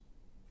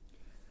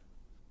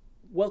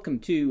Welcome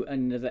to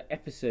another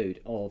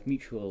episode of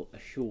Mutual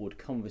Assured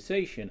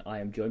Conversation. I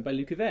am joined by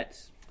Luke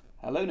Yvetz.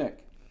 Hello,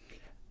 Nick.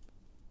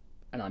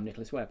 And I'm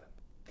Nicholas Webb.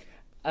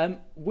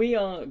 We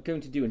are going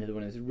to do another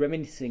one of those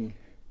reminiscing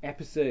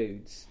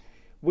episodes.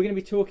 We're going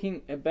to be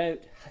talking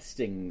about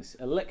hustings,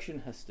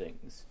 election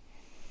hustings.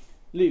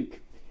 Luke,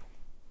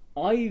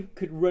 I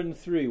could run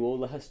through all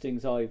the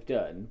hustings I've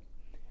done,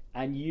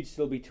 and you'd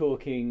still be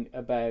talking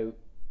about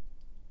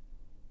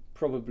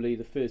probably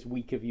the first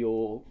week of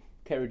your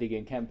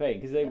Ceredigion campaign,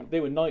 because they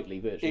were nightly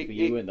virtually for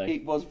you, weren't they?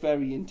 It was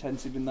very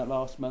intensive in that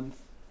last month.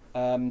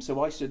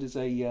 So I stood as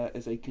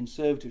a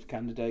Conservative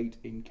candidate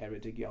in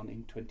Ceredigion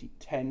in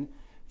 2010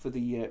 for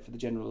the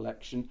general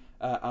election,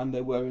 and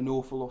there were an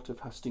awful lot of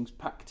hustings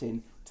packed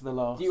in to the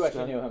last. Do you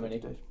actually know how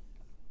many?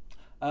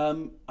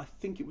 I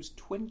think it was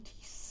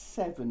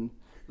 27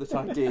 that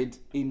I did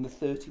in the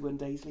 31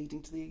 days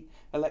leading to the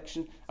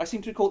election. I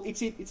seem to recall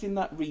it's in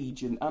that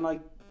region, and I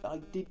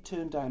did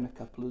turn down a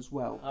couple as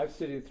well. I've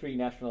stood in 3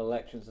 national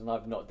elections and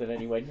I've not done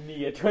anywhere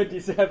near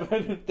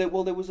 27. There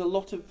was a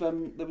lot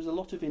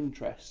of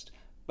interest,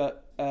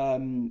 but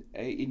in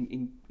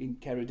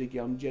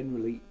Ceredigion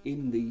generally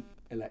in the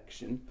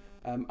election,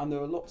 and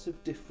there are lots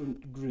of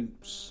different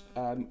groups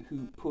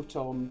who put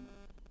on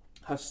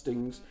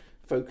hustings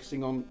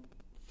focusing on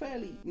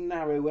fairly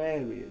narrow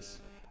areas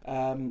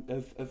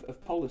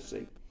of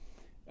policy.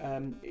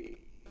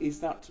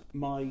 Is that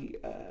my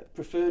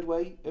preferred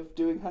way of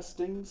doing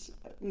hustings?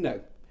 No.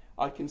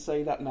 I can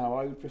say that now.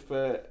 I would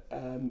prefer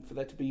for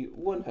there to be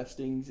one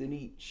hustings in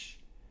each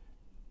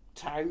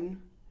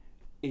town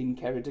in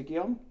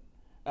Ceredigion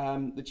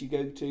that you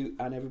go to,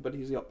 and everybody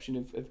has the option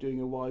of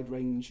doing a wide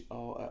range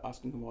or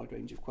asking a wide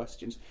range of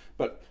questions.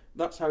 But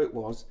that's how it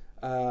was.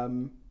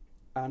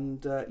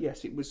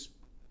 Yes, it was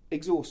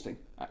exhausting,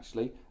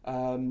 actually.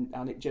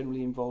 And it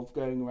generally involved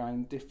going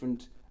around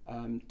different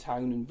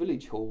town and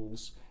village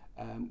halls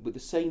with the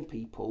same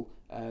people,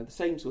 the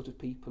same sort of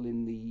people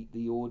in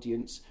the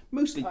audience,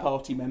 mostly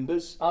party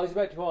members. I was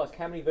about to ask,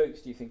 how many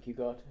votes do you think you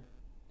got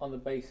on the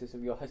basis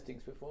of your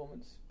hustings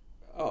performance?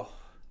 Oh,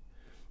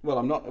 well,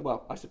 I'm not.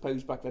 Well, I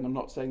suppose back then I'm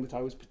not saying that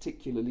I was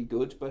particularly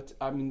good, but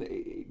I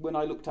mean, when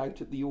I looked out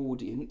at the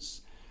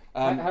audience,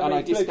 how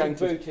many floating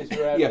voters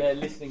were out there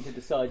listening to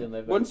decide on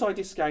their vote? Once I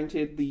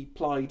discounted the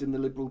Plaid and the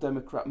Liberal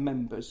Democrat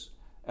members.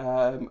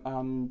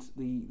 And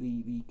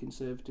the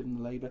Conservative and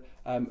the Labour,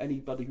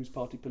 anybody who's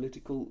party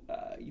political,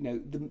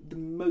 the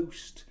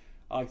most,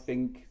 I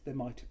think there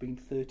might have been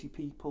 30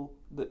 people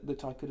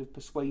that I could have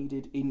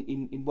persuaded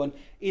in one.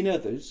 In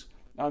others,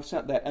 I've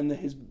sat there and there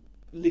has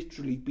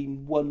literally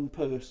been one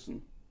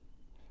person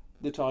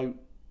that I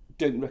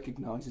don't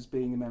recognise as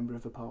being a member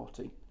of a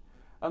party.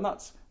 And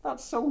that's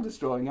soul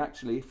destroying,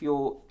 actually, if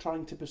you're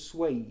trying to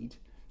persuade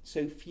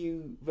so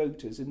few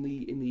voters in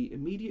the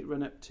immediate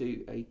run up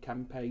to a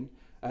campaign.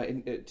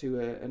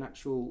 An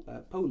actual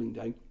polling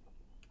day,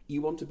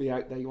 you want to be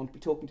out there, you want to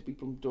be talking to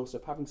people on the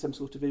doorstep, having some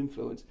sort of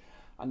influence,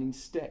 and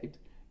instead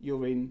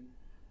you're in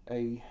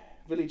a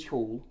village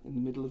hall in the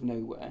middle of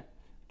nowhere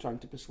trying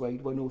to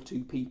persuade 1 or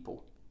 2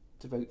 people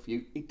to vote for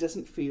you. It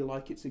doesn't feel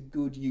like it's a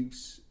good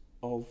use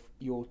of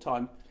your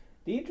time.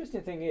 The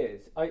interesting thing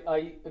is,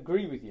 I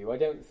agree with you. I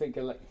don't think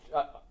I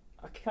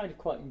kind of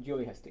quite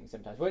enjoy hustings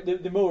sometimes.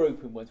 The more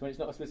open ones, when it's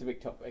not a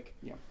specific topic.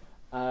 Yeah.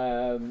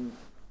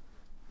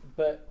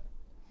 But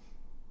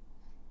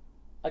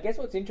I guess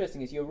what's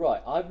interesting is you're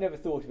right. I've never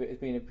thought of it as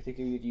being a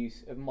particularly good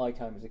use of my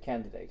time as a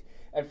candidate.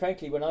 And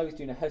frankly, when I was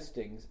doing a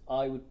hustings,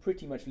 I would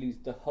pretty much lose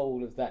the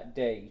whole of that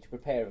day to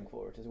preparing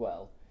for it as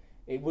well.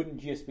 It wouldn't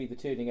just be the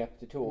turning up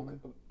to talk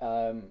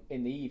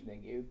in the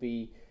evening. It would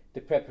be the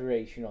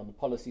preparation on the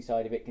policy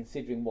side of it,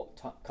 considering what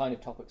kind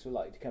of topics were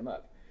likely to come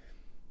up.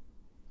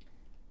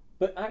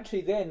 But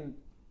actually then,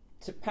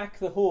 to pack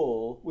the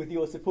hall with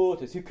your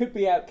supporters, who could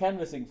be out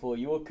canvassing for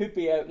you or could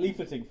be out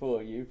leafleting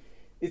for you,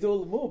 is all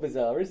the more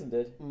bizarre, isn't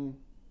it?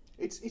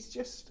 It's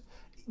just,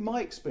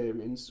 my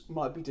experience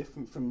might be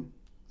different from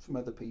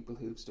other people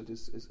who have stood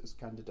as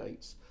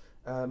candidates,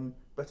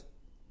 but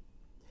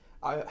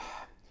I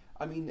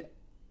mean,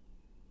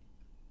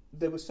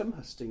 there were some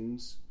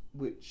hustings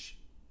which,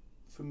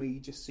 for me,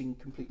 just seemed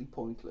completely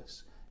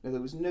pointless. Now,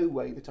 there was no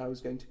way that I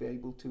was going to be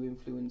able to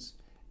influence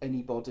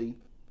anybody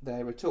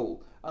there at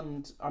all,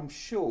 and I'm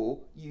sure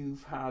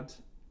you've had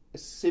a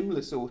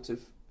similar sort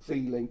of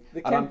feeling.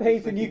 The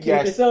campaign for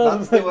nuclear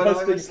disarmament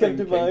hustings come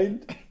to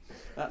mind.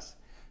 That's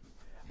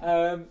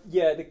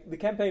the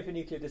campaign for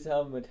nuclear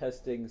disarmament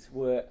hustings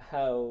were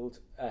held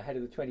ahead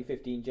of the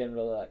 2015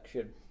 general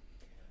election,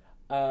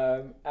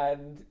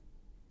 and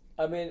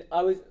I mean,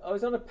 I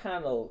was on a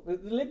panel. The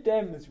Lib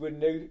Dems were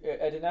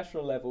at a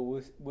national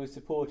level were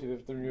supportive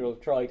of the renewal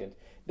of Trident.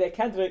 Their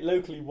candidate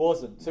locally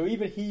wasn't, so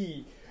even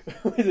he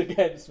was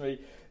against me.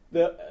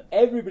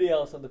 Everybody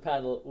else on the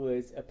panel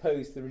was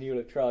opposed to the renewal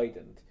of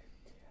Trident.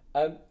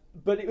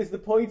 But it was the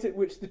point at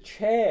which the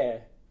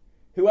chair,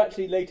 who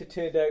actually later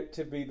turned out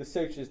to be the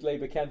Socialist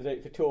Labour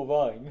candidate for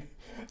Torvine,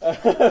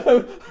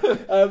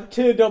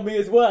 turned on me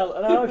as well.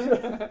 And I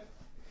was,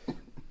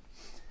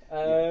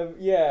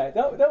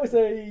 that was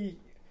a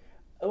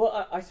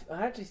Well, I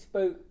actually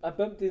spoke. I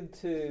bumped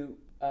into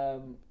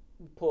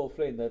Paul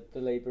Flynn, the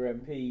Labour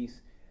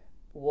MP's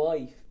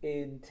wife,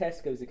 in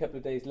Tesco's a couple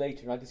of days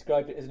later, and I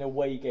described it as an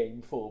away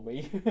game for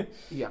me.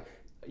 Yeah.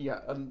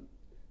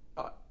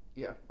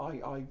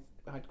 I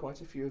had quite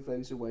a few of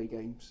those away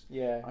games.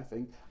 Yeah, I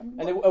think. and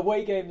a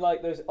away game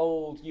like those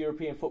old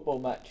European football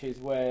matches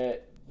where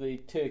the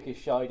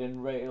Turkish shied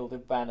and railed a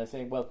banner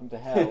saying "Welcome to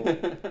Hell."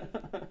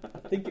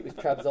 I think it was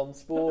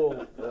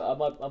Trabzonspor. I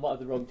might have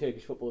the wrong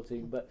Turkish football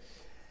team, but.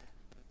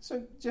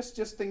 So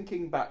just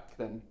thinking back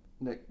then,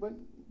 Nick,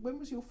 when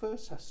was your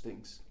first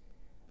hustings?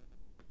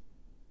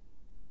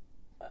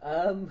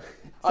 There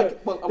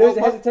was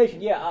a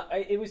hesitation. Yeah,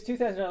 it was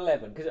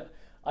 2011 because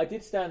I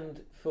did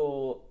stand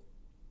for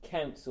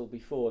council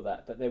before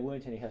that, but there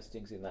weren't any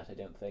hustings in that, I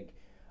don't think.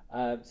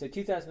 So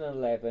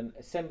 2011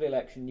 Assembly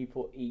election,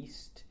 Newport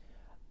East.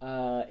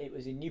 It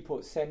was in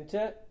Newport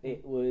Centre.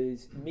 It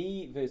was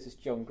me versus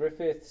John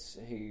Griffiths,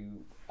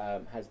 who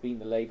has been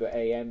the Labour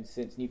AM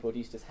since Newport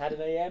East has had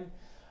an AM.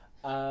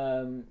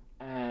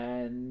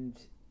 And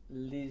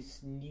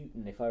Liz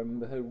Newton, if I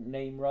remember her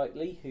name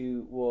rightly,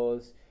 who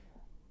was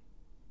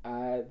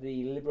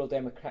the Liberal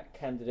Democrat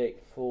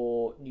candidate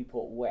for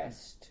Newport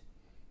West.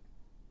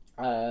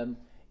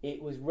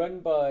 It was run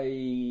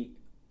by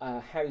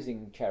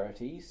housing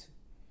charities,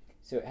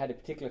 so it had a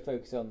particular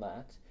focus on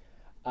that.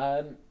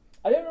 I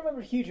don't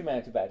remember a huge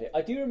amount about it.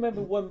 I do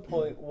remember one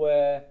point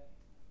where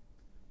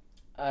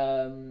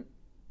John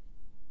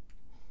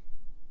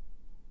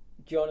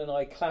and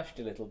I clashed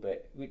a little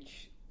bit,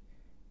 which,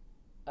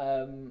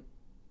 well,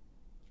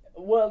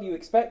 you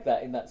expect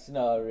that in that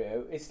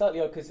scenario. It's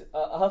slightly odd because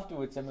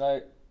afterwards,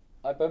 I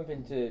bump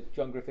into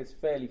John Griffiths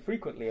fairly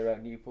frequently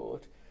around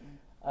Newport,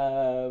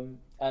 and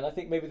I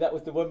think maybe that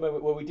was the one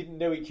moment where we didn't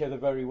know each other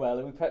very well,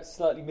 and we perhaps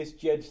slightly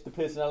misjudged the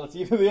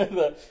personality of the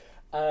other.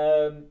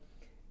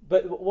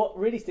 But what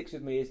really sticks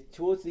with me is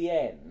towards the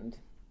end,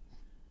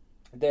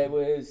 there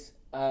was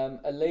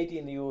a lady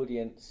in the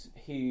audience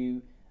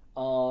who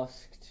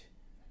asked,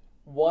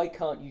 "Why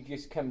can't you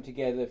just come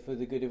together for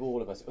the good of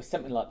all of us?" Or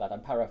something like that.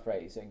 I'm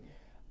paraphrasing.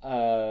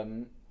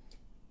 Rather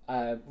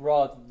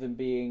than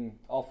being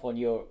off on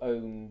your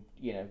own,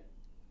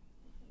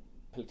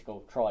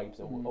 political tribes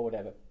or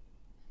whatever.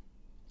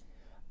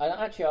 And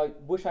actually, I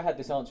wish I had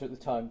this answer at the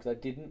time because I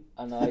didn't,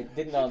 and I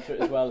didn't answer it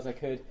as well as I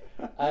could.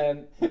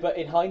 But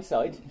in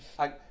hindsight,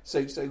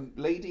 so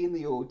lady in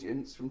the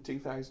audience from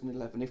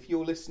 2011, if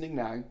you're listening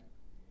now,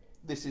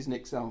 this is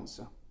Nick's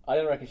answer. I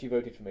don't reckon she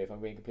voted for me, if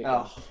I'm being completely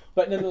honest.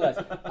 But nonetheless,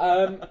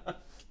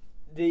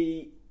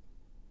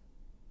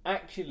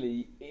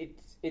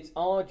 it's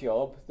our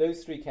job,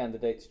 those three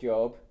candidates'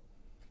 job,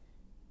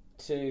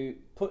 to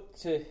put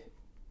to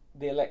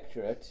the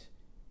electorate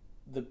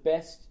the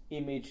best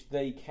image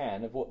they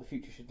can of what the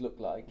future should look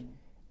like,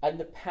 and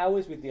the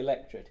powers with the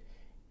electorate.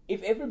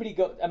 If everybody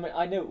got,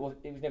 I know it was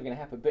never going to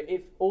happen, but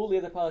if all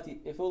the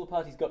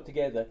parties got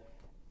together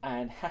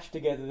and hashed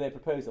together their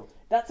proposal,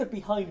 that's a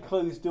behind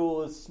closed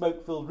doors,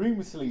 smoke-filled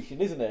room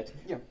solution, isn't it?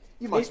 Yeah,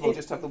 you might as well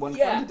just have the one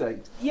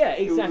candidate. Yeah,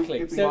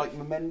 exactly. It'd be like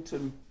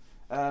Momentum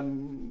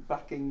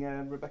backing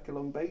Rebecca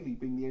Long Bailey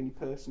being the only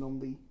person on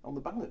the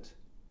ballot.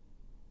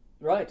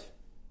 Right.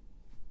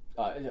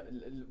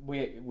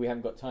 We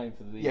haven't got time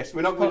for the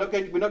we're not going to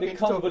talk about that.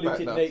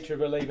 Convoluted nature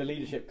of a Labour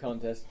leadership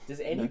contest. Does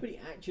anybody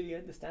actually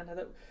understand how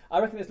that? I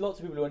reckon there's lots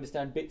of people who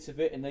understand bits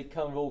of it, and they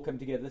kind of all come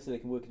together so they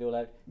can work it all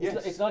out.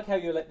 It's like how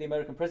you elect the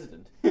American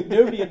president.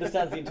 Nobody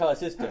understands the entire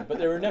system, but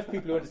there are enough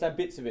people who understand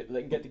bits of it that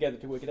they can get together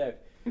to work it out.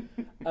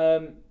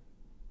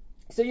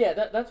 So yeah,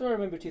 that's what I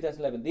remember of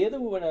 2011. The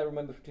other one I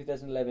remember from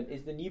 2011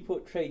 is the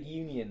Newport trade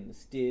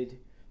unions did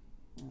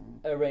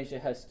arrange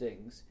their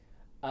hustings,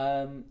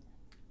 and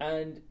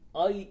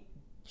I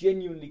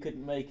genuinely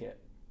couldn't make it.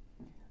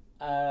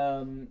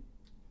 And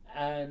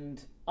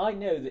I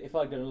know that if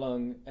I'd gone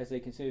along as a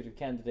Conservative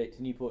candidate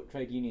to Newport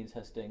trade unions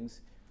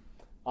hustings,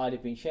 I'd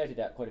have been shouted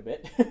at quite a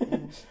bit.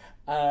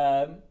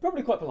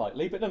 Probably quite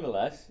politely, but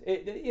nonetheless,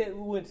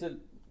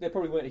 there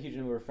probably weren't a huge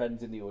number of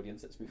friends in the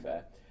audience, let's be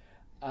fair.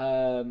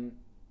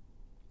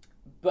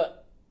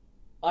 But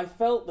I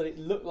felt that it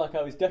looked like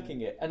I was ducking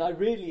it, and I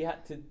really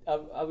had to.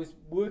 I was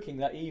working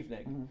that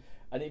evening,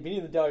 and it'd been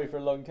in the diary for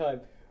a long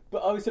time.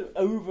 But I was sort of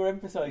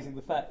overemphasising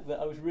the fact that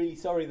I was really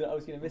sorry that I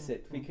was going to miss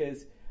it,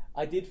 because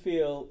I did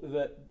feel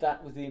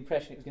that was the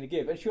impression it was going to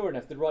give. And sure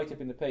enough, the write-up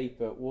in the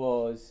paper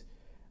was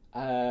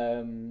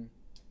so-and-so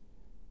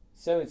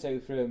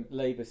from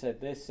Labour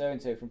said this,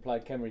 so-and-so from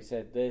Plaid Cymru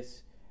said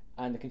this,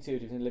 and the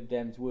Conservatives and Lib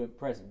Dems weren't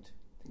present.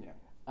 Yeah.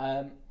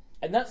 And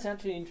that's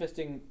actually an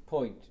interesting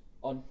point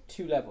on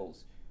two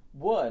levels.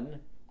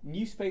 One,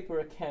 newspaper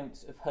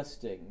accounts of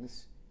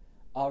hustings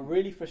are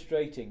really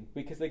frustrating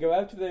because they go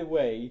out of their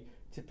way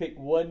to pick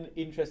one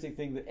interesting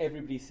thing that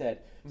everybody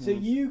said. So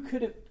you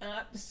could have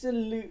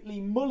absolutely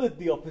mullered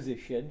the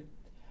opposition,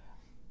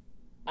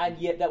 and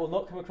yet that will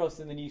not come across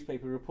in the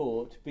newspaper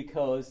report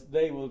because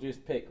they will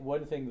just pick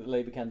one thing that the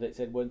Labour candidate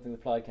said, one thing the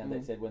Plaid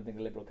candidate said, one thing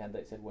the Liberal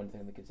candidate said, one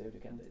thing the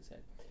Conservative candidate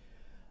said.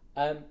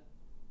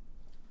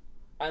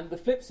 And the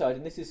flip side,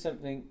 and this is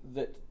something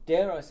that,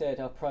 dare I say it,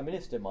 our Prime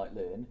Minister might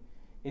learn,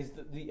 is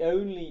that the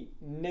only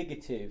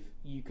negative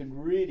you can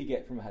really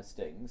get from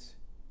Hastings,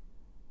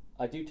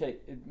 I do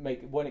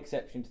make one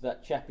exception to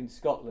that chap in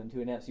Scotland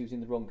who announced he was in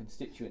the wrong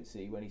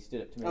constituency when he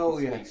stood up to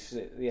make his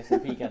speech, the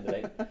SNP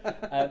candidate.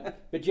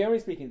 But generally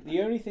speaking,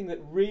 the only thing that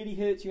really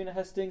hurts you in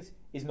Hastings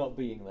is not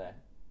being there.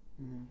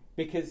 Mm.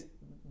 Because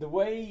the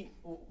way,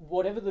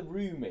 whatever the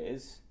room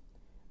is,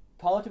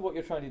 part of what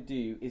you're trying to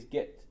do is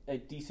get a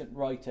decent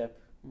write-up.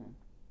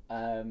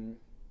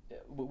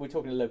 We're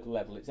talking a local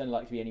level. It's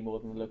unlikely to be any more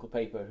than the local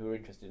paper who are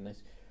interested in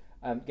this.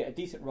 Get a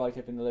decent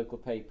write-up in the local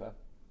paper,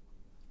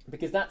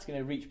 because that's going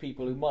to reach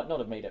people who might not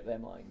have made up their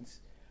minds.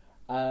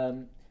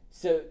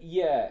 So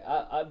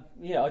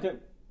I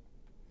don't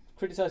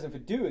criticise them for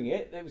doing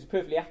it. It was a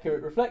perfectly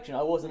accurate reflection.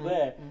 I wasn't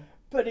there,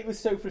 but it was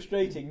so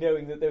frustrating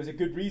knowing that there was a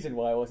good reason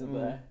why I wasn't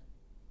there.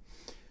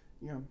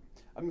 Yeah,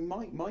 I mean,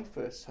 my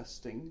first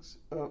Hastings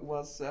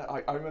was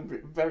I remember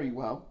it very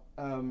well.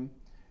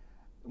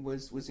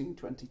 Was in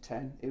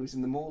 2010. It was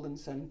in the Moreland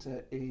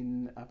Centre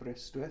in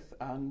Aberystwyth,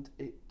 and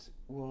it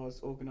was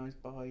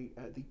organised by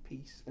the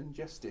Peace and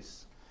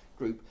Justice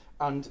group.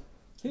 And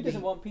who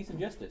doesn't want peace and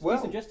justice? Well,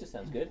 peace and justice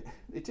sounds good.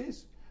 It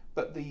is,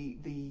 but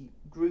the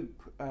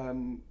group,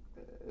 I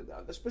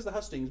suppose the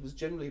Hastings was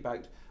generally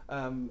about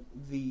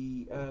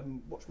the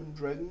Watchman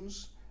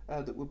drones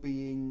that were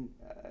being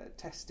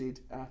tested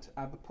at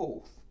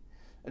Aberporth,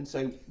 and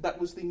so that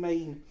was the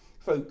main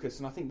focus.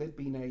 And I think there'd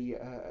been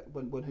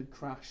one had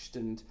crashed,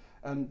 and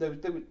there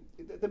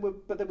were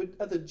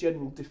other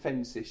general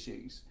defence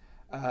issues.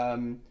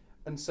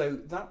 And so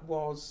that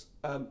was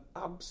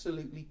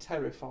absolutely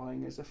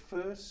terrifying as a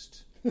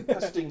first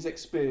Hastings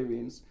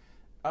experience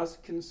as a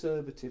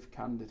Conservative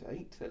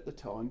candidate at the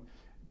time,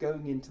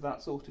 going into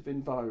that sort of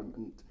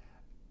environment.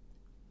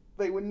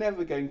 They were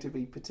never going to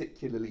be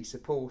particularly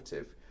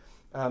supportive.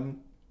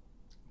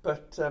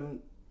 But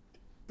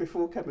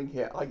before coming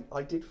here,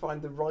 I did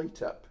find the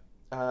write-up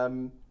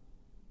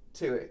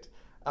to it,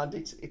 and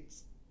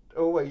it's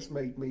always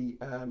made me.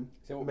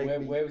 So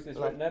where was this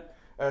written up?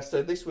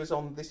 So this is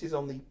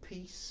on the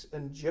Peace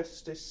and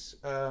Justice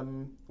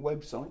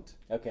website.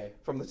 Okay.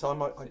 From the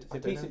time I the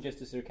Peace and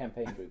Justice are a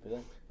campaign group, is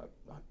it?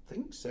 I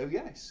think so.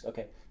 Yes.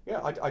 Okay.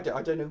 Yeah, I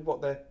don't know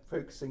what they're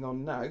focusing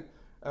on now.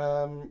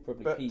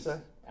 Probably peace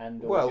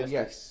and justice.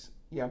 Yes.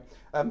 Yeah.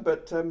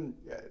 But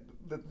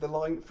the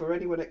line, for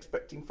anyone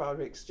expecting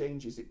fiery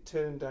exchanges, it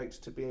turned out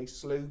to be a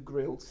slow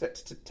grill set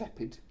to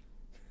tepid,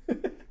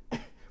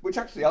 which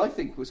actually I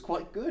think was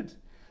quite good.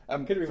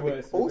 Could have been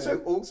worse.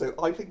 Also,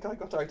 I think I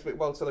got out of it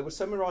well. So they were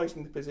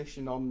summarising the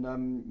position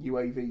on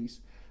UAVs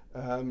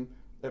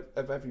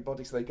of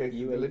everybody. So they go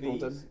through the Liberal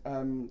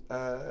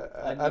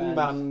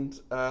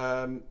unmanned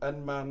armed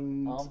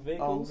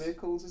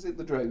vehicles. Is it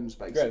the drones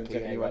basically? Drones,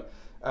 okay, anyway.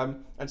 Right.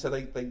 And so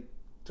they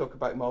talk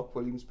about Mark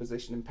Williams'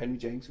 position, and Penry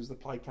James was the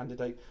Plaid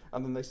candidate,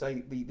 and then they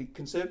say the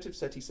Conservative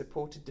said he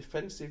supported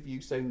defensive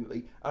use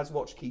only. As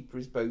watchkeeper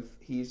is both,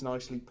 he is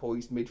nicely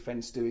poised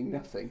mid-fence doing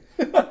nothing.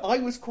 I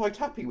was quite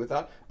happy with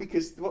that,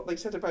 because what they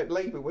said about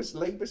Labour was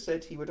Labour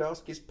said he would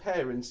ask his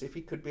parents if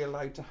he could be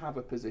allowed to have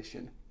a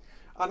position.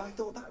 And I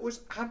thought that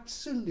was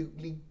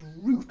absolutely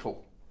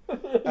brutal.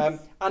 And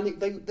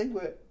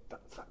that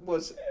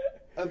was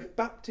a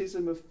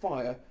baptism of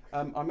fire.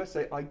 I must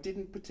say, I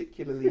didn't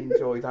particularly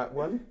enjoy that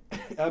one.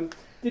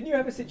 Didn't you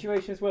have a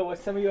situation as well where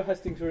some of your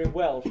hustings were in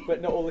Welsh, but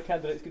not all the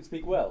candidates could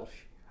speak Welsh?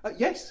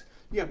 Yes,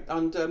 yeah,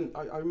 and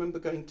I remember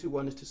going to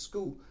one at a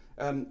school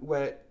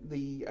where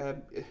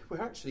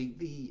actually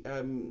the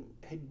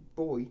head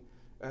boy,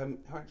 who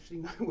actually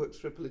now works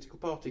for a political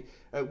party,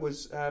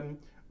 was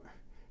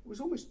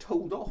almost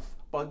told off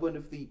by one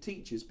of the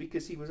teachers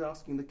because he was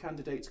asking the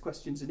candidates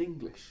questions in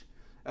English.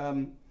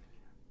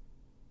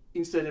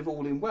 Instead of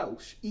all in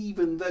Welsh,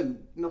 even though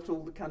not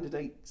all the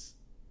candidates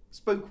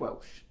spoke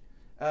Welsh.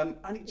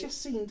 And it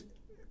just seemed...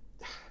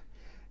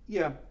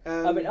 Yeah.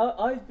 I mean,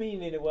 I've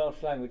been in a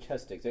Welsh language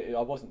hustings.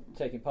 I wasn't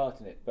taking part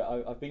in it, but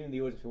I've been in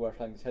the audience for Welsh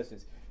language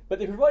hustings. But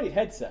they provided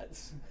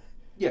headsets.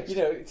 Yes. You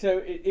know,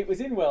 so it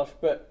was in Welsh,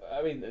 but,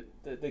 I mean,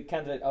 the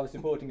candidate I was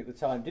supporting at the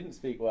time didn't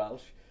speak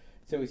Welsh,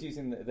 so was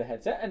using the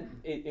headset,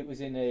 and it was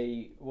in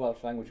a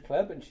Welsh language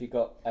club, and she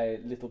got a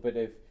little bit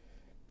of...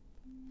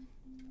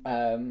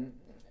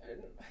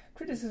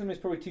 criticism is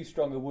probably too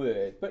strong a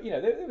word, but you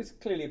know there was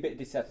clearly a bit of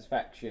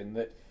dissatisfaction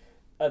that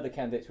other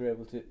candidates were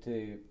able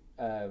to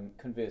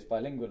converse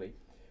bilingually.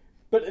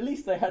 But at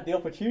least they had the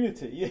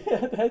opportunity,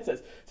 the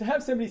headsets, to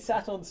have somebody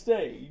sat on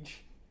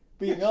stage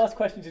being asked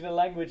questions in a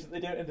language that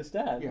they don't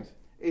understand. Yeah,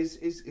 is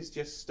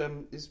just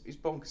is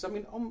bonkers. I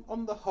mean,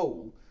 on the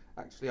whole,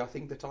 actually, I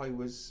think that I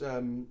was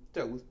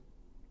dealt with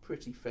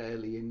pretty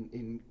fairly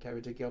in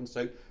Ceredigion.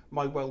 So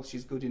my Welsh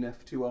is good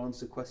enough to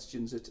answer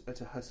questions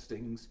at a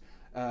hustings.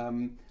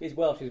 His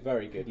Welsh is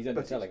very good. He's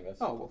underselling this.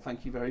 Oh well,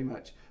 thank you very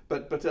much.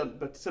 But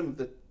some of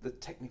the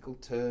technical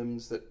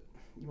terms that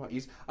you might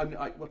use. I mean,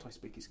 what I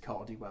speak is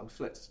Cardi Welsh.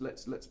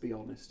 Let's be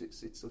honest.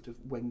 It's sort of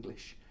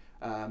Wenglish,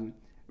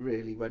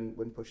 really,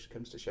 when push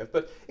comes to shove.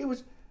 But it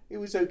was it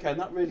was okay, and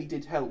that really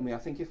did help me. I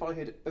think if I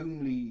had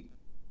only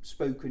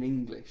spoken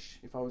English,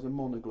 if I was a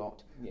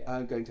monoglot,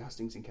 going to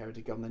Hustings and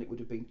Ceredigion, then it would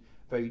have been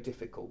very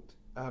difficult.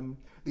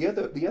 The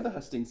other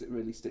Hustings that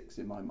really sticks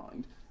in my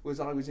mind was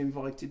I was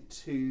invited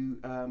to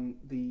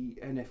the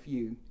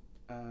NFU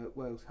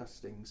Wales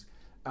Hustings,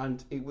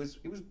 and it was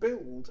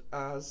billed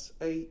as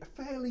a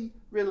fairly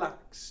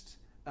relaxed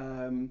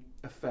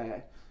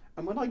affair.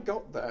 And when I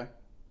got there,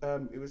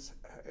 it was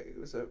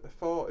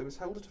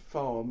held at a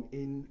farm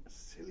in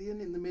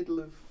Cillian, in the middle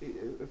of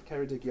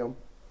Ceredigion,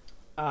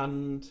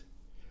 and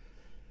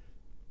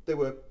there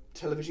were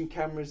television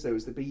cameras. There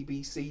was the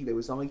BBC. There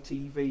was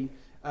ITV.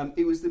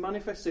 It was the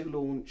manifesto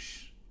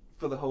launch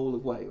for the whole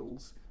of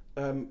Wales.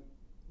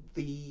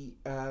 The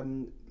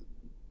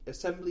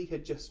Assembly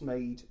had just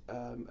made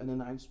an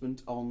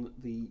announcement on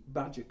the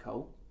Badger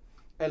Cull.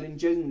 Ellen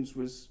Jones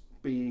was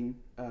being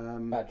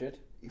badgered.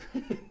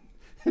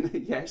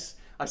 Yes,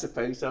 I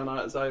suppose so. And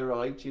as I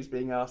arrived, she was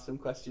being asked some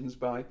questions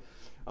by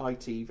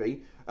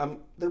ITV.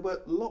 There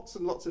were lots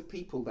and lots of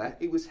people there.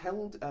 It was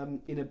held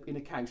in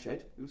a cowshed.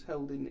 It was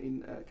held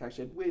in a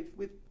cowshed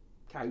with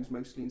cows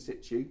mostly in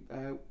situ.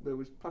 There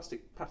was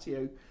plastic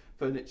patio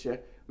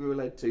furniture we were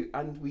led to,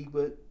 and we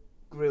were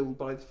grilled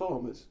by the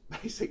farmers,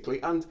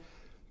 basically. And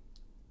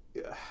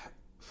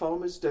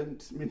farmers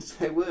don't mince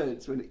their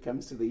words when it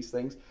comes to these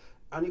things.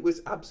 And it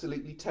was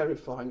absolutely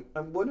terrifying.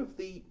 And one of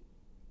the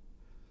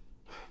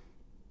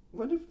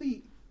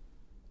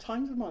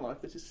times of my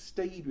life that has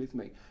stayed with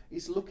me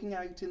is looking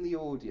out in the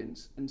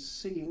audience and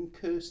seeing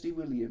Kirsty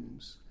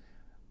Williams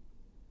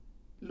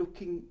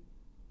looking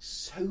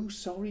so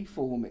sorry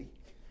for me.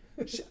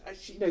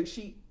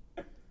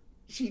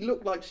 She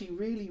looked like she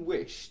really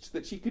wished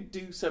that she could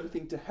do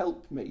something to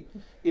help me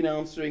in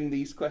answering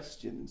these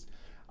questions.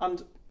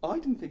 And I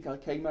didn't think I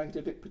came out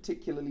of it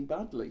particularly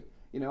badly.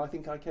 I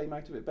think I came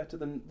out of it better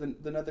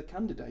than other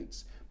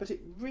candidates. But it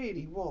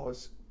really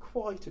was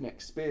quite an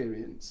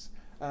experience.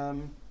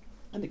 And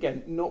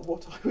again, not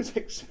what I was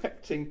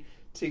expecting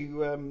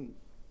to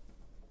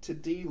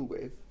deal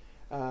with.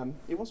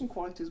 It wasn't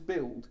quite as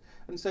billed.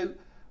 And so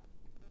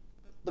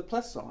the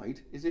plus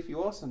side is, if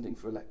you are standing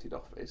for elected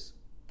office,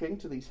 going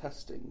to these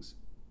hustings,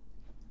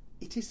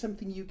 it is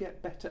something you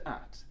get better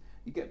at.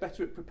 You get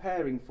better at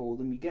preparing for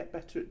them. You get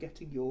better at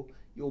getting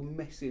your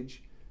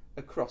message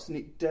across, and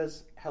it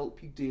does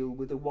help you deal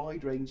with a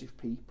wide range of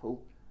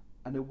people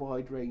and a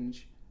wide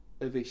range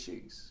of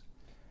issues.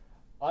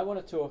 I want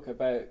to talk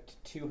about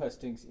two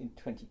hustings in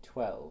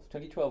 2012.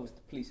 2012 was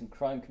the Police and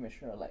Crime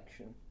Commissioner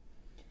election.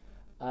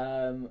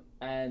 And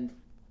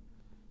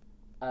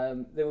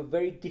they were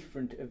very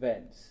different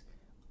events.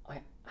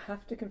 I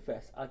have to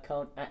confess, I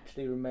can't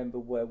actually remember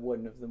where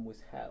one of them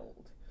was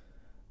held.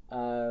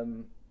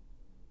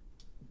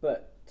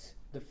 But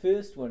the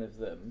first one of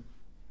them,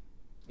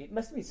 it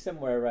must have been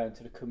somewhere around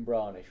to the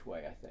Cumbranish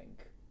way, I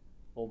think.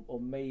 Or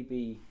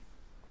maybe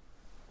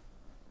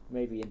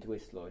into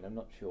Istloyn, I'm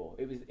not sure.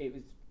 It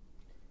was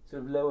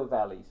sort of lower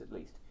valleys at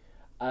least.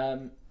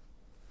 And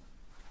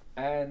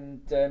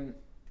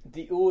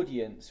the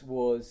audience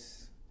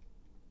was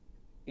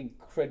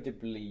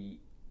incredibly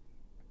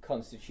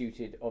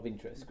constituted of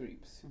interest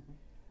groups.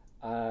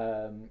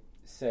 Mm-hmm.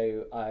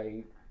 So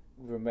I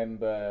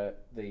remember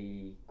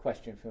the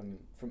question from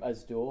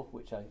Usdaw,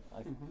 which I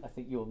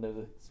think you all know,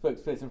 the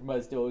spokesperson from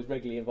Usdaw was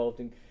regularly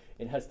involved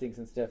in hustings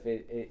and stuff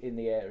in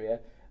the area,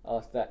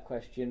 asked that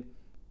question.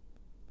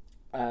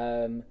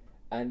 And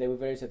there were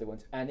various other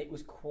ones. And it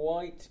was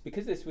quite,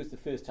 because this was the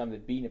first time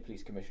there'd been a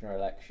police commissioner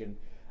election,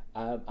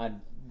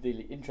 and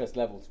the interest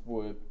levels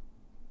were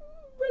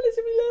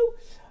relatively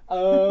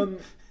low,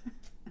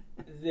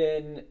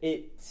 then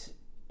it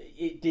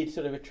did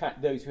sort of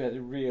attract those who had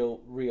a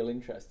real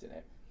interest in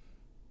it.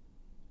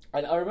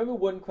 And I remember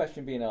one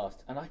question being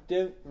asked, and I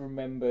don't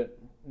remember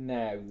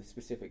now the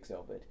specifics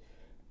of it,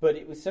 but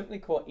it was something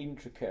quite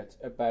intricate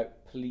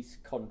about police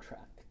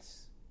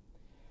contracts.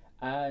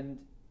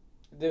 And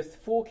there's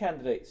 4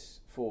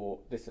 candidates for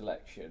this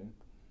election,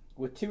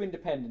 were 2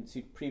 independents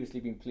who'd previously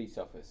been police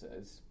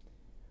officers.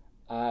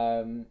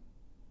 The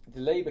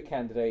Labour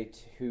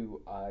candidate,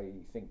 who I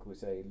think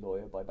was a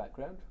lawyer by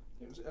background.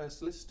 It was a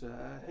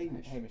solicitor,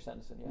 Hamish. Hamish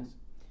Sanderson, yes.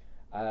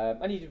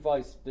 And he'd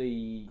advised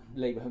the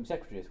Labour Home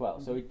Secretary as well,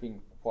 so he'd been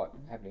quite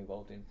heavily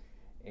involved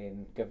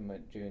in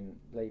government during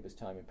Labour's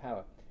time in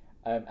power.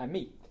 And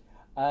me.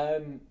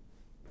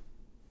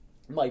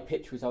 My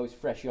pitch was I was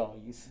fresh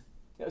eyes.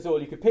 That was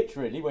all you could pitch,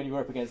 really, when you were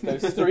up against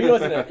those 3,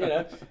 wasn't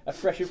it? A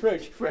fresh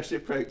approach. Fresh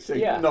approach, so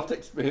not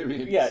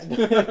experience. Yeah,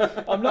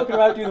 I'm not going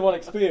to outdo the one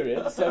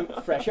experience, so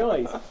fresh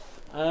eyes.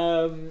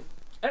 And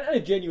a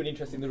genuine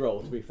interest in the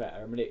role, to be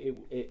fair. I mean,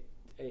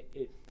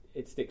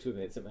 it sticks with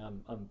me. It's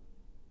something I'm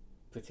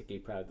particularly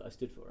proud that I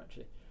stood for,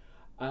 actually.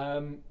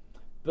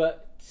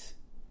 But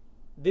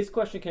this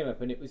question came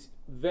up, and it was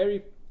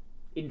very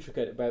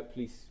intricate about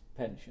police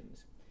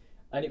pensions.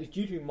 And it was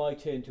due to be my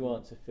turn to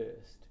answer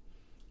first.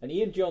 And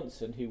Ian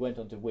Johnson, who went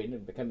on to win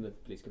and become the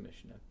police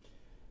commissioner,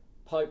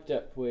 piped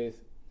up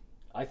with,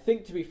 I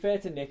think, to be fair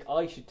to Nick,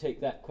 I should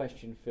take that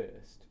question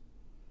first.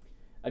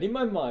 And in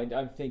my mind,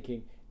 I'm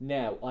thinking,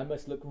 now I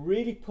must look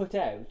really put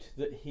out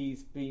that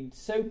he's been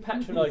so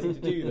patronising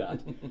to do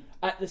that.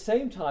 At the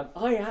same time,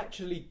 I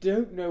actually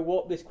don't know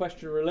what this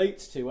question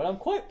relates to, and I'm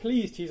quite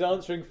pleased he's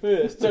answering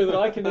first so that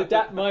I can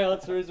adapt my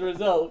answer as a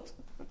result.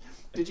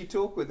 Did you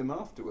talk with him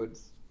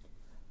afterwards?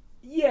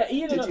 Yeah,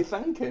 Ian. Did you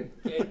thank him?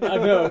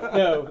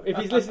 No. If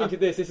he's listening to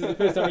this is the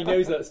first time he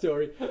knows that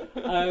story.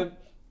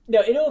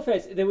 No, in all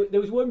fairness,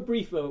 there was one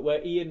brief moment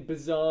where Ian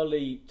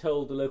bizarrely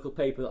told the local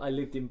paper that I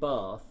lived in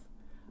Bath,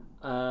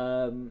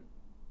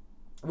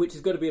 which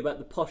has got to be about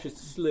the poshest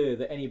slur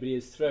that anybody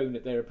has thrown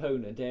at their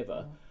opponent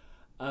ever.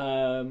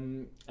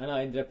 And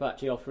I ended up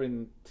actually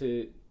offering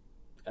to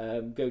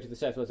go to the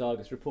South Wales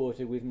Argus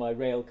Reporter with my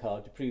rail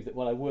card to prove that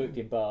while I worked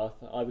in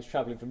Bath, I was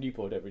travelling from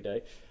Newport every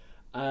day.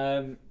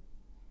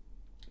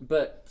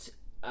 But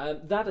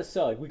that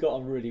aside, we got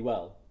on really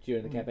well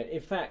during the campaign.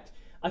 In fact,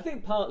 I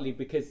think partly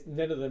because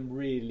none of them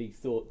really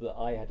thought that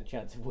I had a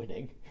chance of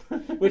winning,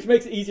 which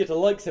makes it easier to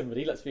like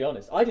somebody, let's be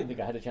honest. I didn't think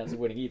I had a chance of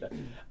winning either.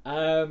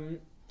 I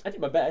did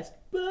my best,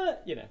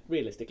 but,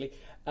 realistically.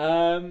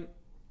 I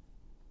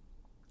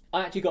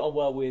actually got on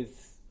well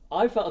with...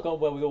 I felt I got on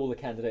well with all the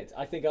candidates.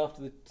 I think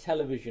after the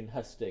television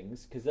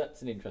hustings, because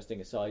that's an interesting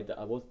aside that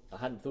I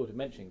hadn't thought of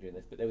mentioning during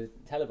this, but there was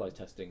televised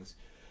hustings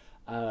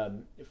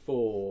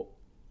for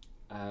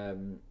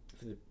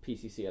the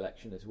PCC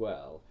election as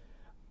well.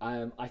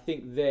 I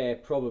think they're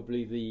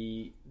probably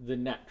the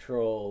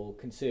natural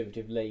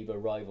Conservative-Labour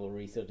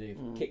rivalry sort of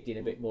kicked in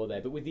a bit more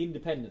there. But with the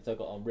independents, I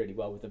got on really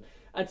well with them.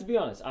 And to be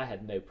honest, I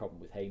had no problem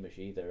with Hamish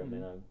either. I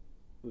mean,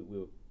 we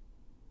were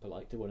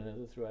polite to one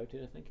another throughout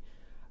it, I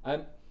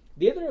think.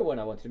 The other one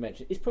I wanted to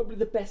mention is probably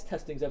the best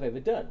hustings I've ever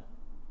done.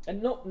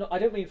 And not I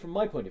don't mean from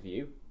my point of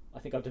view. I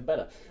think I've done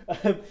better.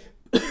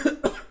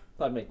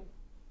 Pardon me.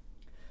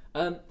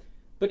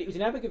 But it was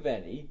in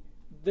Abergavenny.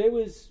 There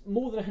was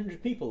more than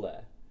 100 people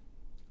there.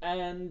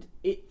 And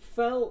it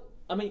felt...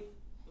 I mean,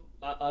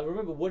 I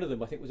remember one of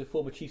them, I think, was a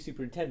former chief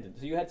superintendent.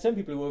 So you had some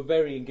people who were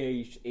very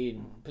engaged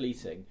in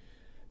policing.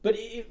 But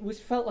it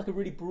felt like a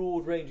really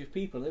broad range of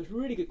people. There was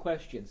really good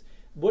questions.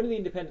 One of the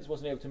independents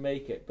wasn't able to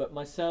make it, but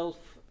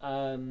myself,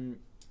 Ian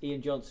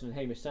Johnson and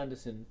Hamish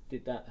Sanderson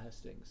did that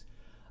hustings.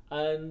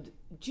 And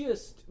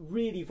just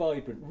really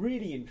vibrant,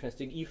 really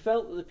interesting. You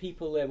felt that the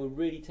people there were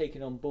really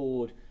taking on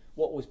board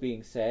what was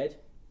being said.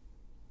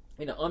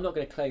 I'm not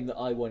going to claim that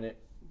I won it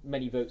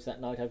many votes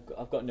that night.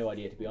 I've got no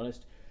idea, to be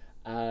honest.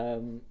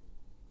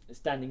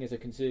 Standing as a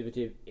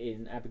Conservative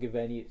in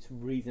Abergavenny, it's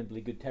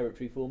reasonably good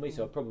territory for me,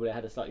 so I probably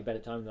had a slightly better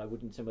time than I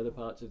would in some other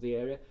parts of the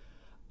area.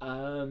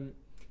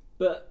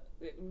 But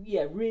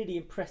yeah, really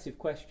impressive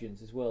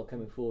questions as well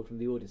coming forward from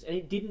the audience. And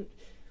it didn't...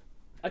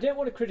 I don't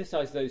want to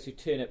criticise those who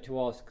turn up to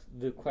ask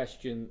the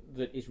question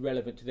that is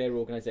relevant to their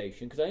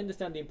organisation, because I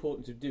understand the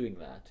importance of doing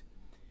that.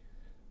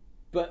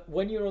 But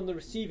when you're on the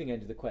receiving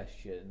end of the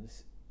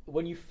questions,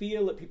 when you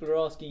feel that people are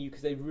asking you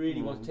because they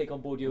really want to take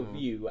on board your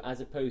view,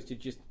 as opposed to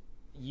just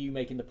you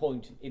making the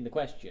point in the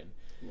question,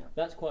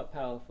 that's quite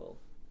powerful.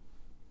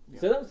 Yeah.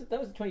 So that was the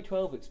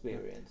 2012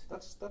 experience. Yeah.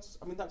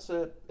 That's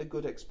a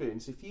good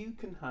experience. If you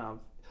can have,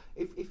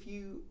 if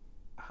you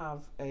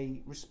have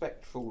a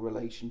respectful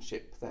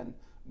relationship then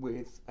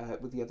with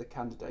the other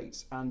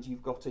candidates, and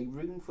you've got a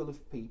room full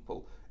of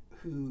people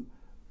who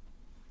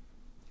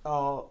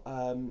are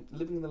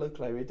living in the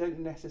local area, don't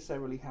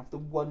necessarily have the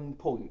one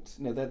point.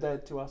 They're there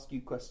to ask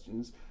you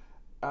questions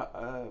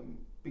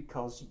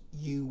because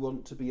you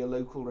want to be a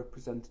local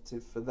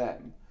representative for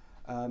them.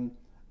 I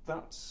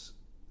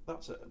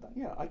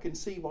can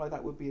see why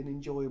that would be an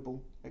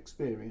enjoyable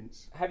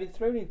experience. Having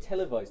thrown in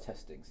televised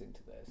hustings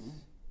into this,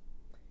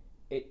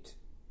 it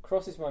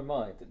crosses my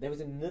mind that there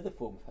was another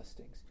form of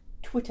hustings,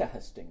 Twitter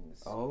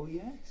hustings. Oh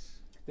yes.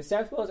 The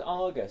South Wales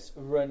Argus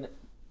ran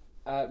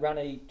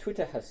a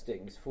Twitter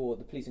hustings for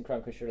the Police and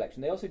Crime Commissioner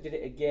election. They also did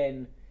it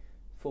again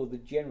for the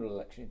general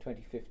election in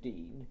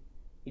 2015.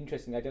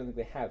 Interestingly, I don't think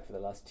they have for the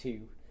last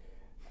two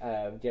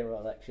general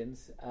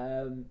elections.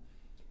 And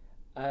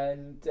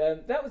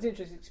that was an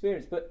interesting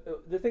experience. But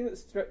the thing that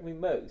struck me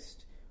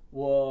most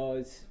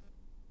was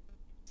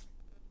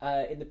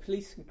in the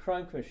Police and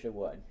Crime Commissioner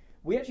one,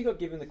 we actually got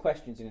given the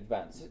questions in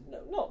advance.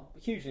 Not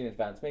hugely in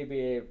advance,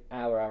 maybe an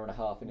hour and a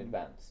half in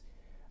advance,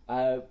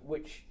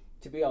 which,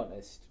 to be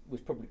honest,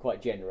 was probably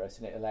quite generous,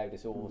 and it allowed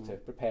us all to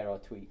prepare our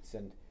tweets.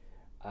 And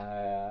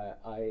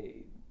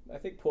I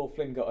think Paul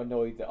Flynn got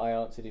annoyed that I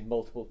answered in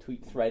multiple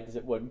tweet threads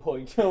at one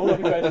point on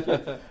one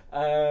question.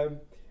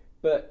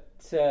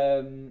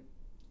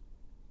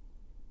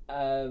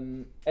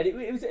 And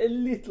it was a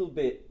little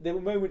bit. There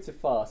were moments of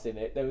farce in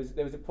it. There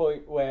was a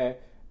point where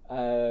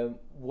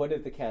one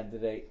of the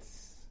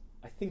candidates,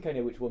 I think I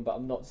know which one, but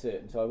I'm not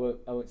certain, so I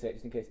won't say it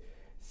just in case,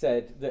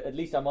 said that at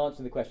least I'm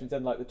answering the questions,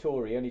 unlike the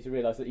Tory, only to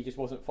realise that he just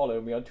wasn't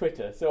following me on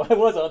Twitter. So I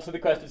was answering the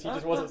questions, he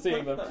just wasn't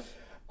seeing them.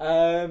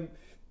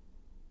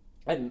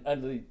 And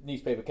the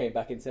newspaper came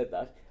back and said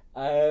that.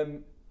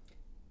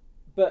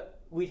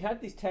 But we'd had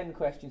these 10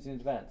 questions in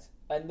advance,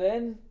 and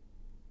then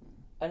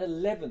an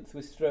 11th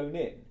was thrown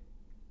in.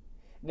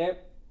 Now,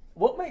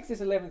 what makes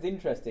this 11th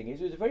interesting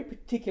is it was a very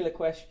particular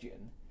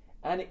question,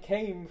 and it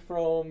came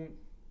from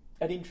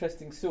an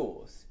interesting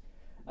source.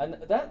 And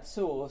that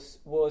source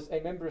was a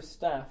member of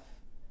staff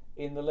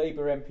in the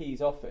Labour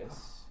MP's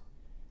office,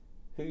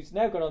 who's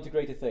now gone on to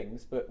greater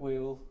things, but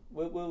we'll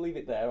leave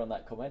it there on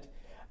that comment.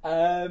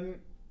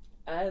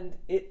 And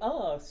it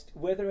asked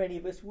whether any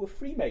of us were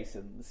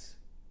Freemasons.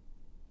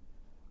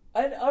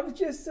 And I was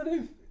just sort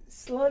of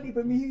slightly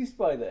bemused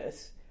by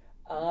this,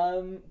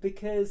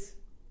 because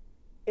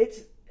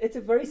it's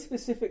a very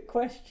specific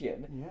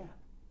question.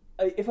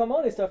 Yeah. If I'm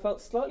honest, I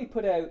felt slightly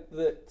put out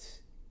that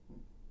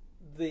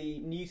the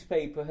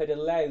newspaper had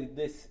allowed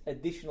this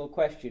additional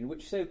question,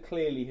 which so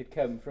clearly had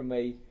come from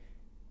a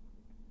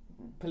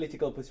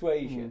political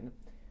persuasion.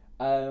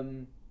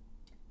 I'm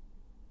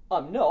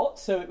not,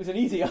 so it was an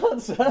easy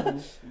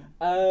answer.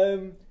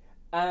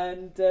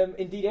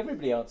 Indeed,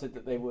 everybody answered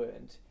that they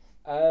weren't.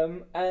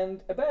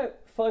 And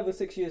about 5 or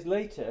 6 years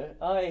later,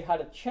 I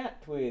had a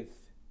chat with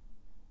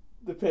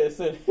the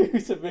person who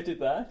submitted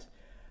that,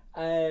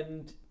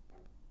 and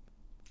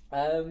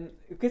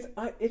because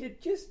it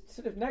had just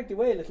sort of nagged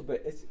away a little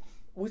bit.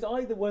 Was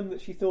I the one that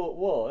she thought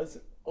was,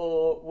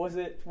 or was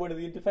it one of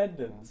the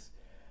independents?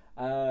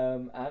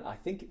 And I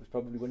think it was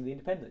probably one of the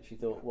independents she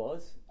thought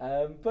was.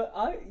 But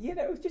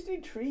it was just an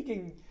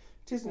intriguing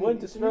one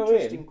to throw in. It's an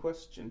interesting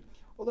question.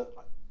 Although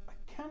I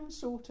can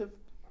sort of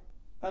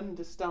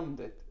understand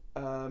it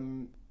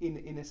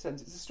in a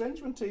sense. It's a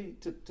strange one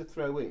to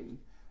throw in.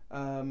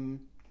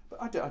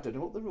 But I don't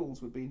know what the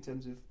rules would be in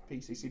terms of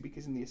PCC,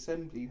 because in the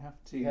Assembly you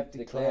have to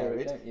declare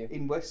it. Don't you?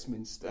 In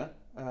Westminster,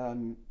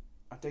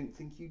 I don't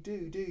think you do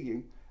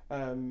you?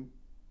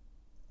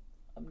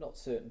 I'm not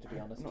certain, to be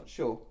honest. I'm not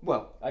sure.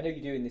 Well, I know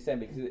you do in the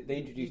Assembly, because they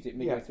introduced it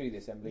midway through the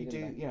Assembly,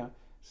 didn't they? Yeah.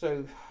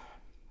 So,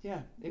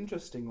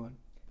 interesting one.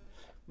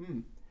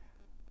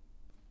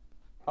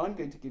 I'm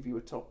going to give you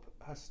a top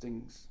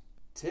hustings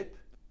tip.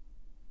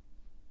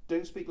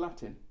 Don't speak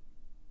Latin.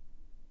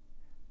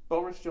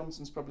 Boris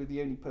Johnson's probably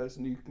the only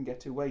person who can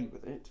get away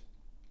with it,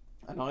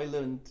 and I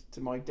learned to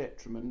my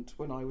detriment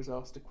when I was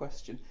asked a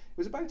question. It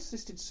was about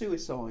assisted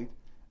suicide,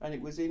 and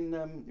it was in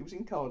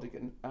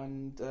Cardigan,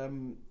 and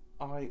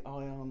I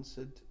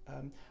answered.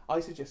 I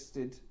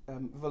suggested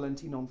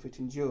volenti non fit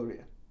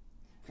injuria,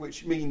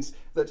 which means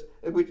that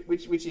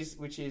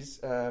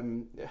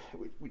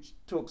which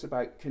talks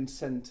about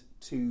consent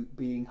to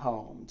being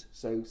harmed.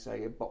 So,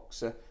 say a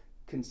boxer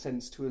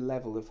consents to a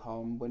level of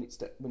harm when he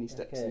steps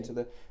into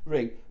the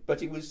ring,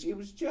 but it was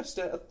just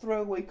a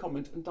throwaway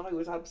comment, and I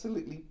was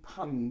absolutely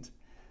panned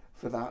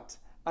for that.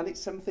 And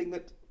it's something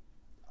that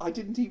I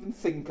didn't even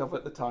think of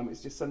at the time.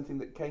 It's just something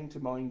that came to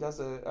mind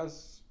as a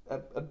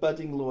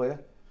budding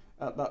lawyer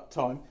at that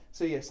time.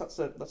 So yes, that's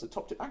a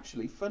top tip.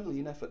 Actually, funnily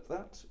enough, at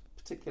that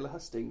particular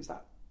hustings,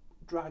 that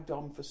dragged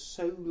on for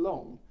so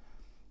long.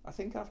 I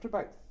think after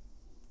about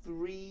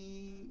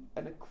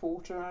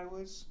 3.25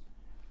 hours,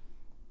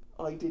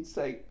 I did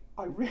say,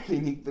 I really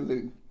need the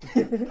loo.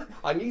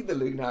 I need the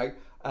loo now.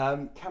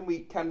 Can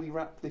we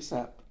wrap this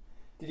up?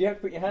 Did you have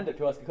to put your hand up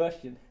to ask a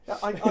question?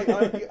 I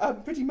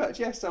pretty much,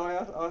 yes. So I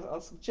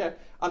asked the chair,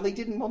 and they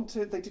didn't want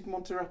to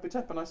wrap it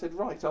up. And I said,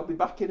 right, I'll be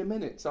back in a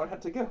minute. So I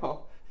had to go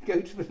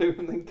to the loo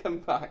and then come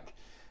back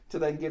to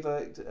then give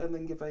a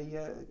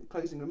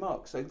closing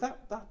remark. So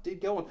that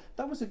did go on.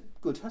 That was a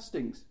good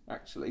hustings,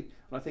 actually.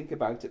 When I think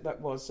about it,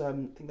 that was I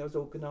think that was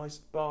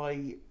organised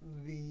by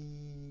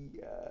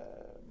the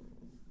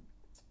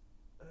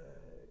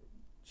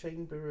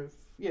Chamber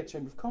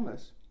of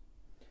Commerce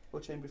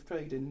or Chamber of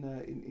Trade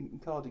in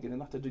Cardigan,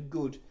 and that had a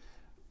good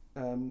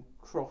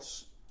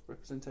cross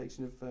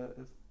representation of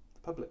the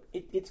public.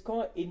 It's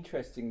quite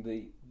interesting,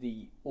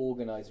 the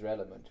organiser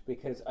element,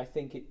 because I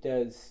think it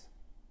does.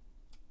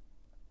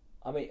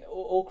 I mean,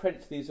 all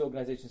credit to these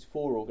organisations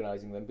for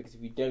organising them, because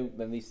if you don't,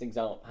 then these things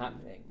aren't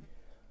happening.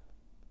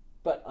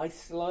 But I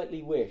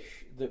slightly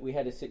wish that we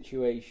had a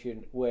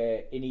situation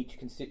where in each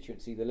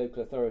constituency the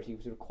local authority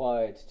was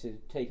required to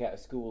take out a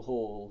school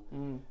hall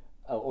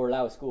or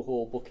allow a school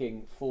hall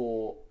booking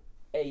for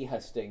a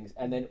hustings,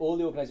 and then all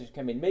the organisations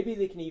come in. Maybe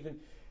they can even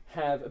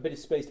have a bit of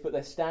space to put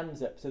their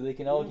stands up so they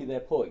can argue their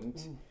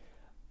point,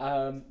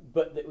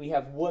 but that we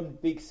have one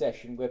big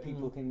session where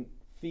people can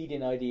feed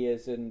in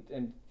ideas,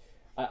 and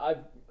I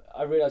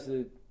realise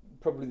that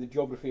probably the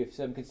geography of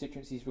some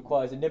constituencies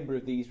requires a number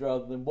of these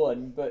rather than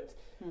one, but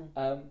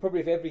probably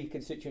if every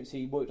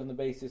constituency worked on the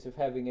basis of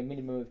having a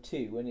minimum of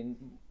 2, and in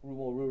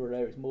more rural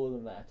areas more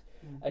than that,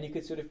 and you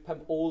could sort of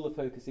pump all the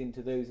focus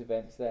into those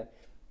events there.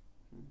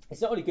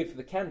 It's not only good for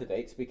the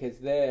candidates because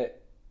they're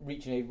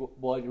reaching a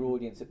wider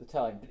audience at the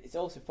time, but it's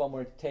also far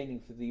more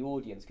entertaining for the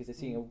audience because they're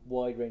seeing a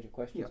wide range of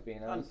questions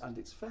being asked. And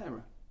it's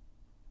fairer.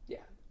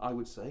 Yeah. I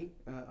would say,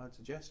 I'd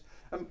suggest.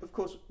 Of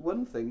course,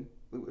 one thing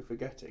that we're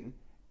forgetting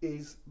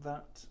is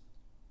that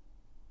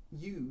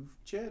you've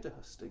chaired a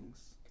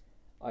hustings.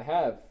 I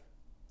have.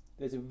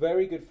 There's a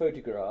very good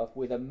photograph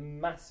with a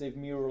massive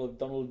mural of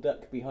Donald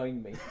Duck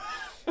behind me.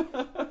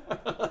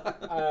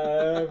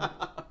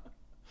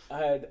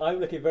 And I'm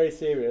looking very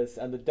serious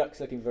and the duck's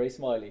looking very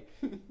smiley.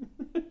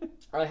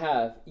 I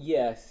have,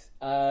 yes.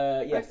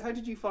 Yes. How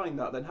did you find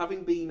that then?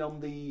 Having been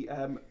on the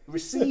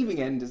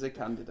receiving end as a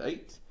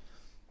candidate,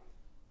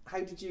 how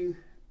did you...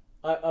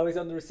 I was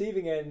on the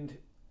receiving end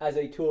as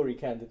a Tory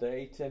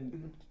candidate,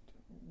 and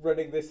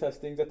running this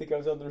hustings, I think I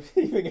was on the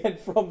receiving end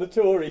from the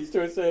Tories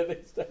to a certain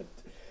extent.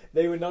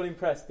 They were not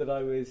impressed that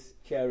I was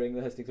chairing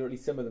the hustings, or at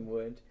least some of them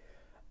weren't.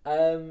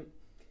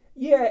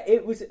 Yeah,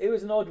 it was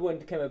an odd one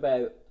to come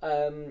about.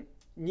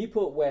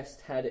 Newport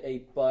West had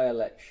a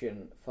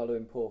by-election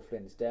following Paul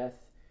Flynn's death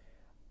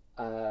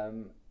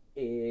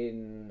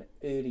in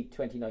early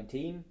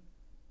 2019.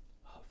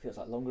 Oh, it feels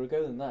like longer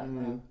ago than that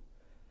now.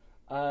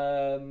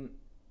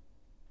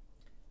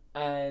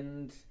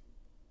 And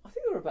I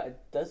think there were about a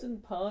dozen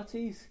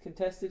parties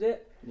contested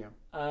it. Yeah,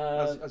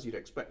 as you'd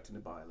expect in a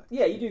by-election.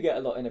 Yeah, you do get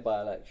a lot in a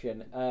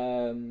by-election.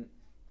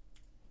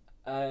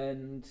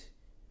 And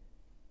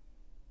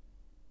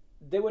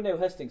there were no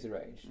hustings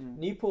arranged.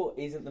 Newport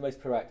isn't the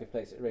most proactive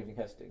place at arranging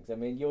hustings. I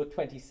mean, you're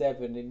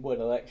 27 in one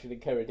election in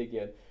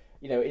Ceredigion.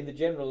 You know, in the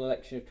general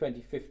election of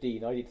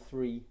 2015, I did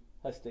 3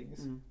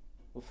 hustings.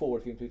 Or 4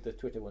 if you include the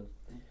Twitter one.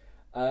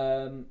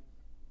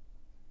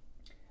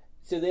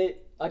 So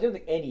I don't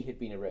think any had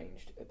been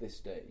arranged at this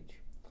stage.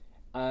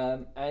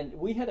 And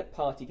we had a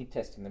party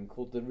contesting them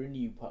called the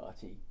Renew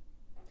Party.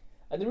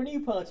 And the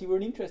Renew Party were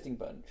an interesting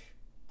bunch.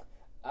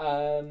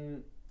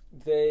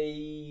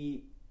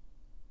 They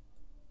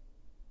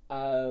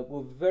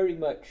were very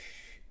much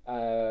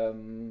a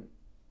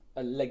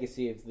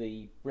legacy of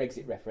the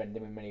Brexit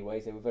referendum in many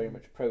ways. They were very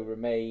much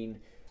pro-Remain,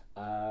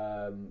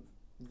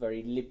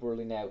 very liberal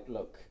in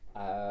outlook,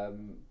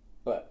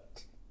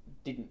 but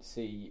didn't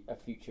see a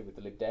future with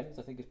the Lib Dems,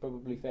 I think is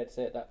probably fair to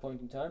say at that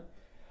point in time.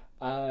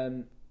 I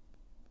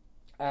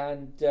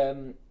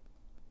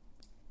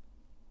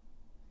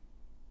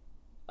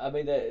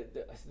mean,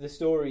 the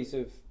stories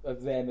of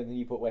them and the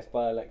Newport West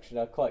by-election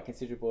are quite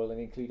considerable and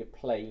include a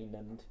plane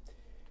and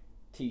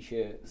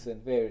T-shirts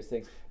and various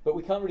things. But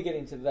we can't really get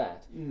into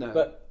that. No.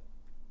 But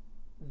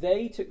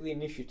they took the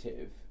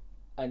initiative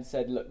and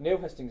said, look, no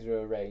hustings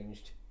are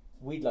arranged.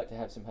 We'd like to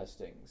have some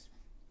hustings.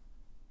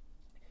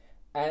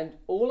 And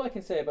all I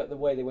can say about the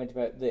way they went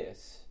about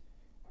this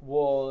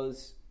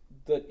was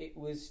that it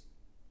was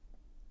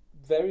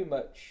very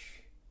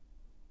much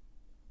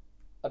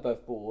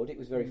above board. It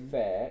was very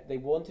fair. They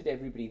wanted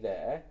everybody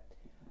there.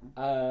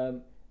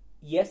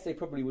 Yes, they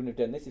probably wouldn't have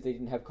done this if they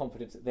didn't have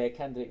confidence that their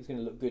candidate was going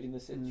to look good in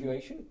the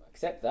situation.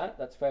 Accept that.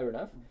 That's fair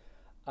enough.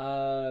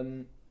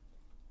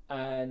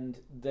 And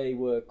they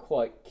were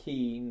quite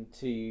keen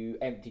to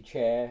empty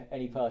chair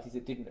any parties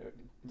that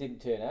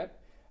didn't turn out.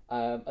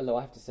 Although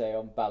I have to say,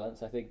 on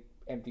balance, I think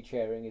empty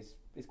chairing is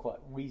quite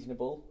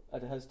reasonable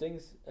at a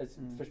hustings. As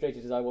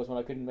frustrated as I was when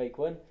I couldn't make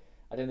one,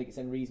 I don't think it's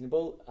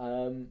unreasonable.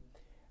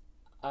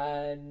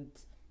 And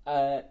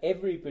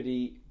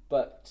everybody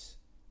but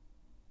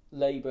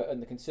Labour and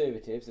the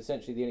Conservatives,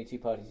 essentially the only 2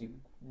 parties who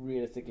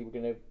realistically were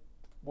going to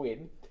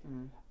win,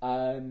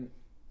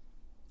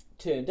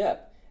 turned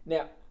up.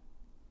 Now,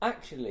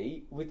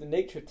 actually, with the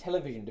nature of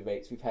television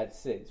debates we've had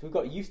since, we've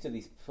got used to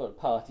these sort of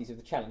parties of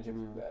the challenger,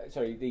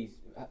 these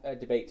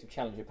debates of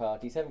challenger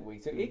parties, haven't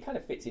we? So it kind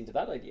of fits into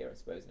that idea, I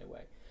suppose, in a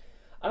way.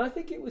 And I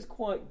think it was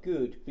quite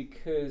good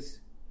because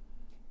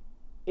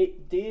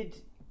it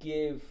did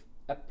give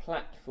a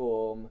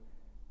platform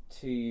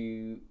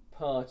to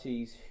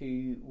parties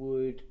who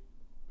would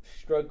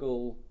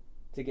struggle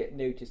to get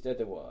noticed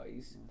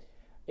otherwise.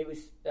 It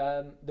was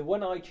the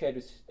one I chaired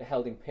was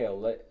held in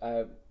Pill.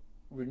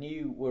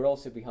 Renew were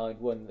also behind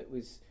one that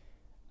was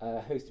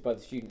hosted by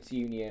the Students'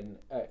 Union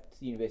at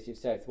the University of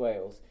South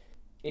Wales.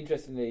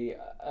 Interestingly,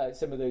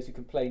 some of those who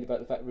complained about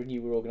the fact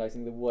Renew were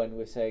organising the one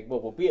were saying, well,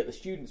 we'll be at the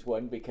students'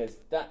 one because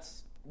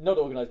that's not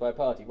organised by a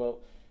party. Well,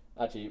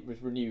 actually, it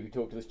was Renew who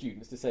talked to the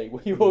students to say,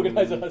 will you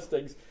organise the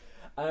hustings?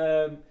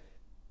 But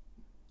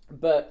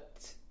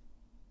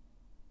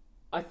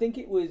I think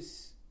it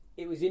was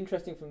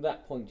interesting from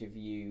that point of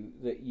view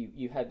that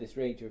you had this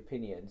range of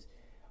opinions.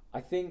 I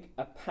think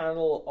a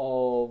panel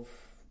of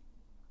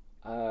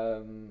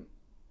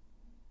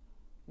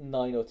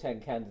 9 or 10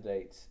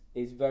 candidates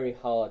is very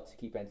hard to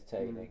keep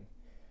entertaining.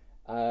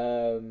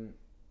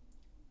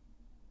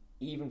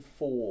 Even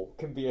 4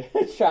 can be a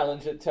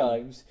challenge at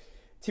times.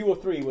 2 or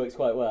 3 works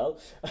quite well,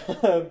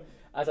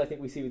 as I think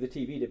we see with the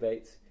TV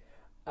debates.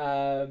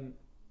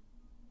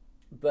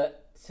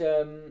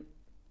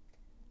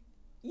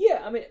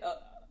 Yeah, I mean,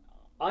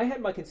 I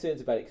had my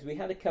concerns about it because we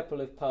had a couple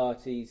of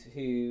parties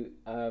who,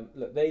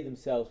 look, they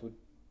themselves would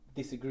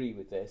disagree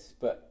with this,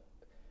 but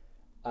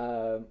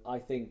I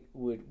think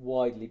would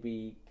widely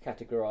be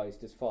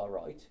categorised as far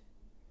right,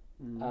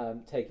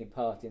 taking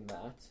part in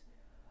that.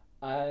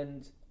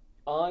 And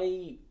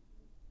I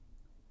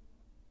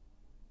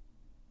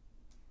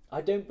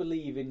don't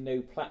believe in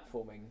no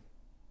platforming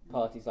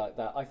parties like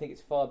that. I think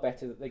it's far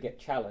better that they get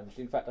challenged.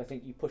 In fact, I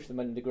think you push them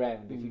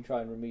underground if you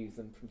try and remove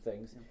them from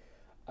things.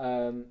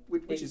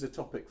 Which is a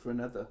topic for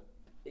another.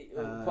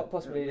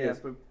 Possibly it is.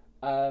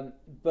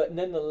 But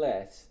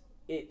nonetheless,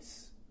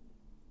 it's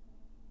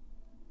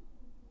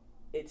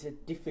it's a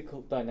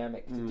difficult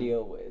dynamic to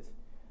deal with.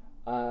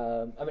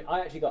 I mean,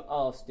 I actually got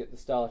asked at the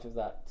start of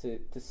that to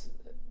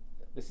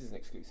this is an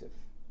exclusive.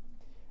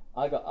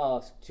 I got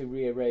asked to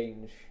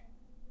rearrange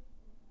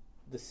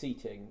the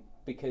seating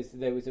because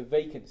there was a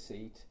vacant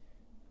seat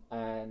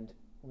and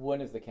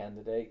one of the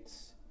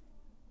candidates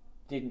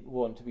didn't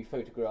want to be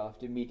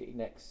photographed immediately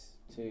next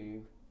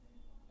to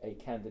a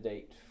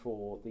candidate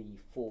for the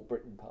For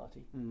Britain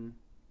party.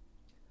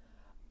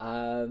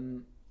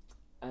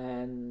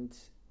 And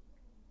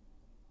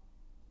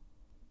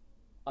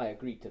I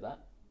agreed to that.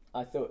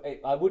 I thought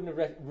I wouldn't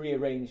have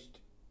rearranged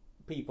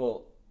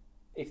people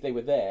if they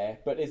were there,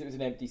 but as it was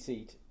an empty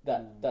seat,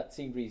 that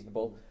seemed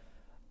reasonable.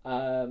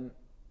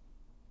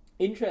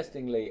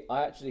 Interestingly,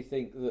 I actually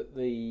think that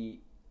the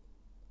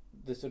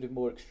sort of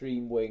more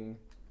extreme wing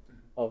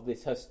of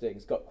this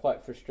hustings got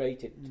quite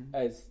frustrated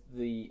as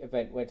the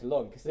event went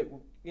along, because it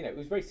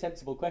was very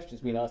sensible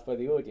questions being asked by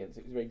the audience.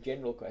 It was very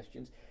general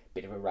questions,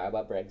 bit of a row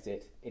about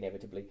Brexit,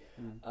 inevitably,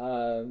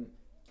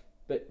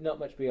 but not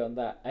much beyond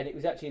that. And it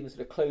was actually in the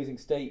sort of closing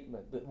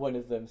statement that one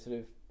of them sort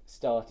of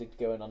started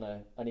going on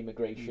an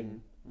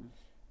immigration.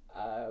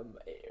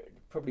 It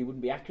probably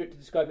wouldn't be accurate to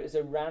describe it as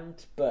a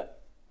rant,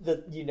 but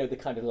the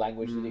kind of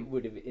language that it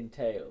would have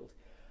entailed,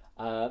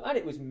 and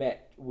it was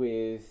met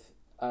with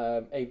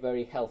a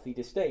very healthy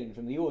disdain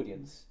from the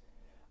audience,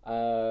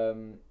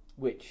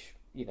 which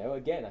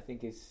again I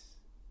think is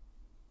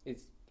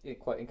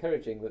quite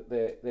encouraging that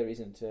there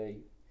isn't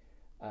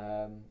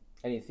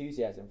any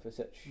enthusiasm for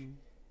such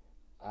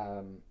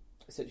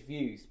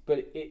views.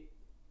 But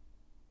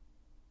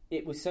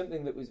it was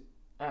something that was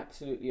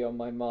absolutely on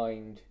my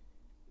mind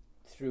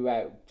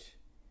throughout,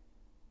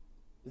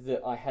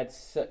 that I had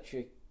such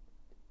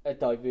a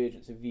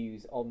divergence of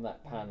views on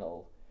that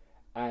panel,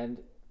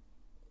 and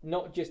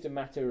not just a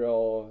matter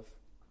of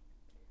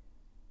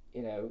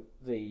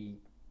the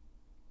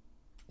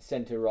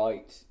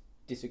centre-right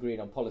disagreeing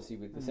on policy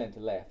with the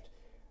centre-left,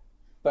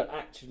 but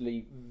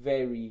actually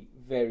very,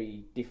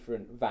 very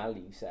different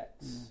value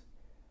sets.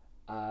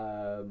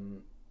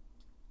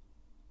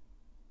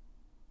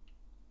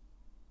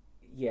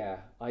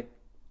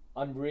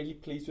 I'm really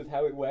pleased with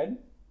how it went.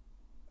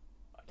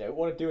 I don't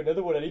want to do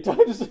another one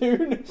anytime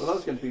soon. Well, that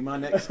was going to be my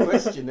next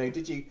question. Now,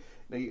 did you?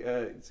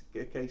 It's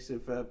a case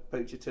of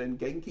poacher turned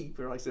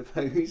gamekeeper, I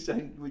suppose.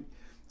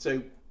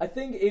 So I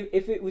think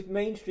if it was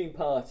mainstream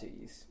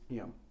parties,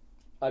 yeah,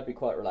 I'd be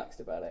quite relaxed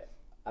about it.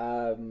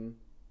 I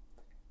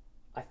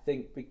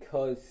think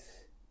because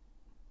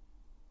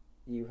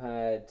you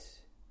had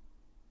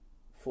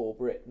For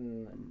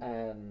Britain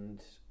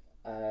and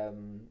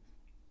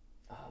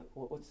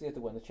what's the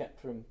other one? The chap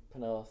from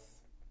Penarth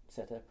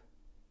set up.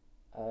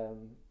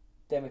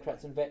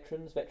 Democrats and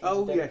Veterans and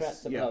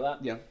Democrats, something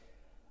like that. Yeah.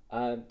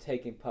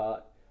 Taking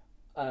part.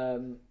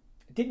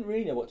 Didn't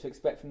really know what to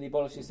expect from the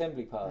Abolish the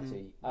Assembly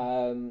Party.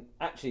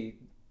 Actually,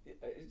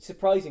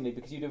 surprisingly,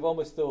 because you'd have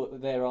almost thought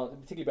that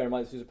particularly bear in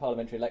mind this was a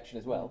parliamentary election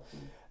as well,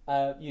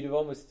 you'd have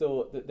almost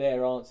thought that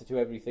their answer to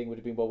everything would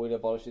have been, well, we'll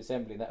abolish the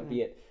Assembly, and that would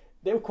be it.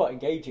 They were quite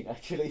engaging,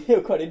 actually. They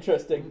were quite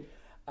interesting.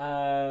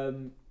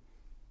 And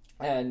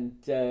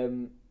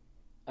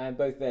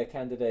both their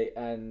candidate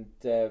and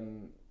their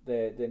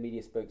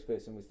media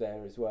spokesperson was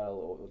there as well,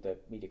 or the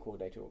media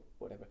coordinator or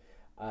whatever.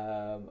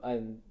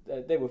 And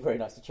they were very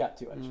nice to chat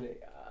to, actually.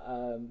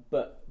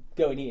 But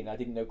going in, I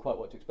didn't know quite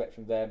what to expect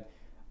from them.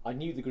 I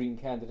knew the Green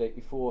candidate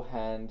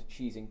beforehand.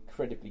 She's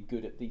incredibly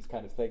good at these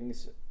kind of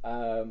things.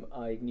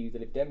 I knew the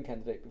Lib Dem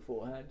candidate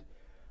beforehand.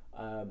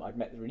 I'd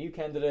met the Renew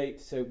candidate.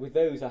 So with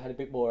those, I had a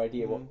bit more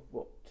idea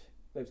what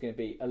there was going to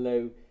be.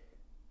 Although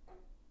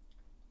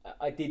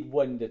I did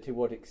wonder to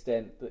what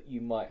extent that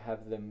you might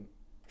have them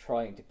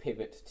trying to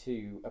pivot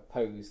to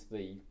oppose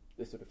the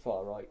sort of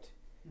far right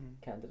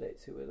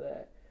candidates who were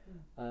there.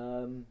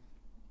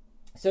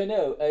 So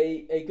no,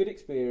 a good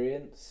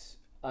experience.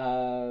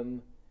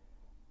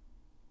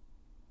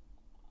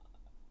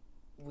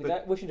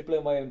 Without wishing to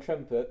blow my own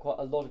trumpet, quite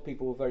a lot of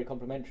people were very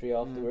complimentary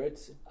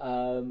afterwards,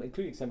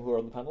 including some who were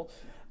on the panel.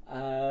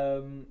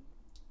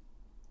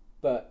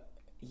 But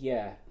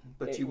yeah,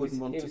 you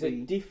wouldn't want to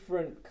be... It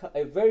was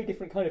a very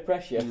different kind of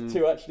pressure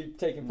to actually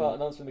taking part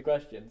and answering the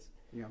questions.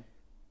 Yeah.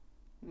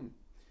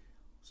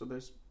 So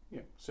there's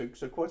so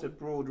quite a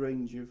broad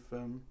range of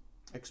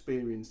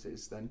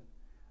experiences then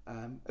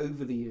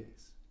over the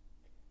years.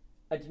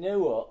 And you know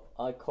what?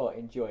 I quite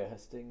enjoy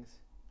hustings.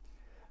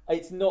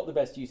 It's not the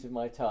best use of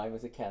my time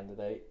as a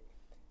candidate,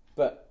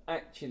 but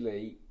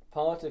actually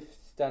part of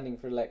standing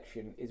for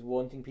election is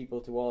wanting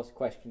people to ask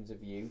questions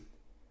of you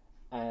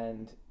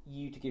and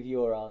you to give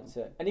your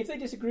answer. And if they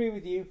disagree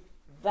with you,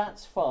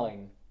 that's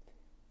fine.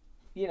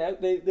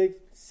 They've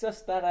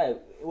sussed that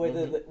out,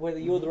 whether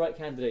you're the right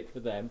candidate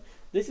for them.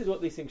 This is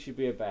what these things should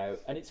be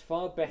about, and it's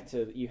far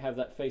better that you have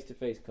that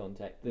face-to-face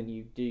contact than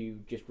you do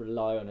just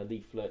rely on a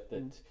leaflet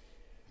that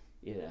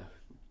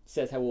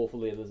says how awful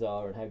the others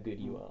are and how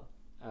good you are.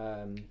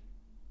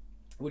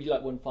 Would you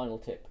like one final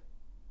tip?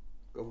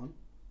 Go on.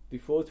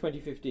 Before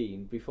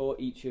 2015, before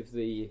each of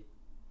the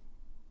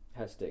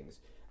hustings,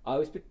 I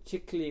was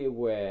particularly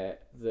aware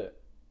that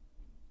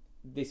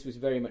this was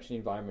very much an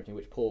environment in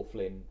which Paul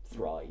Flynn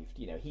thrived.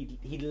 You know,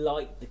 he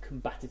liked the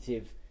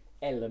combative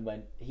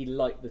element, he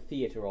liked the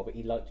theatre of it,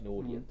 he liked an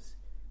audience.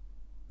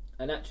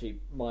 And actually,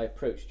 my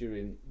approach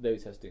during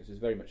those hustings was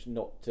very much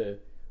not to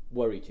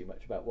worry too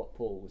much about what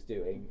Paul was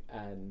doing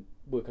and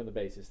work on the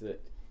basis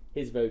that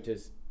his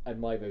voters and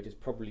my voters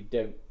probably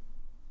don't.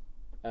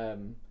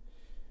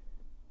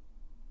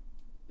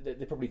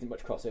 There probably isn't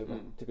much crossover,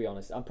 to be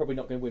honest. I'm probably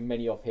not going to win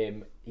many off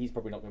him. He's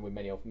probably not going to win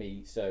many off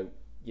me. So,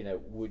 you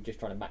know, we're just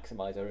trying to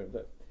maximise our own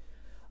vote.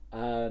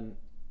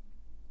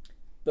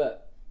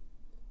 But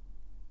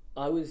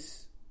I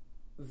was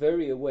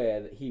very aware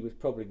that he was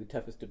probably the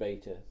toughest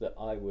debater that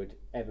I would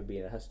ever be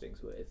in a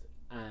hustings with,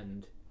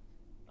 and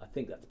I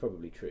think that's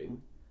probably true.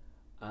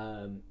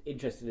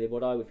 Interestingly,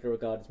 what I would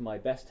regard as my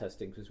best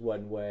hustings was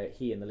one where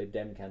he and the Lib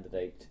Dem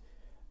candidate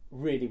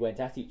really went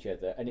at each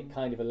other, and it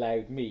kind of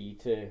allowed me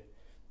to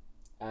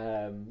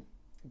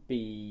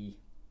be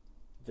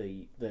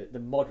the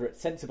moderate,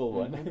 sensible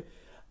one.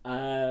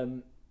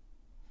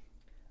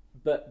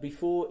 But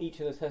before each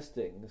of those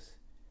hustings,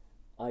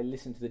 I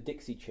listened to the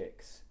Dixie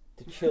Chicks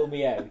to chill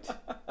me out.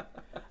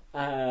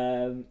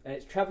 And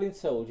it's Travelling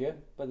Soldier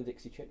by the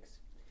Dixie Chicks.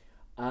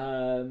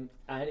 And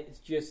it's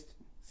just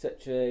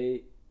such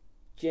a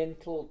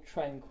gentle,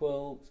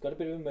 tranquil, it's got a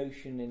bit of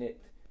emotion in it.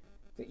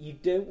 That you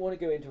don't want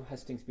to go into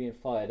hustings being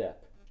fired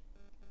up.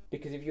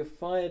 Because if you're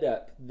fired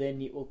up,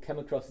 then it will come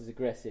across as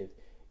aggressive.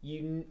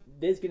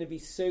 There's going to be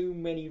so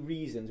many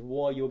reasons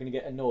why you're going to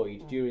get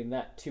annoyed during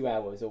that 2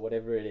 hours or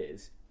whatever it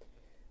is.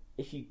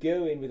 If you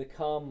go in with a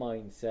calm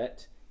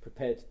mindset,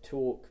 prepared to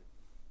talk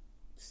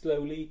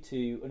slowly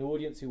to an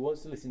audience who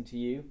wants to listen to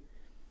you,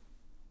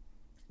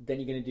 then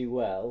you're going to do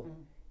well.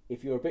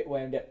 If you're a bit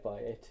wound up by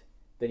it,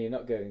 then you're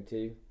not going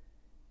to.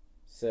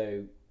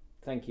 So,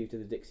 thank you to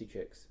the Dixie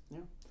Chicks. Yeah,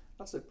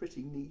 that's a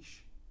pretty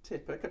niche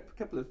tip. A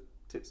couple of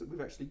tips that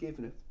we've actually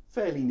given are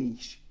fairly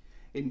niche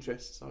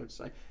interests, I would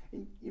say.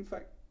 In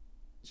fact,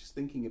 just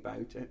thinking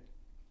about it,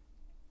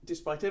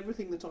 despite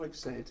everything that I've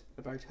said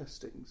about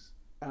hustings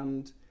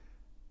and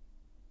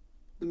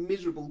the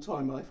miserable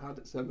time I've had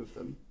at some of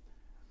them,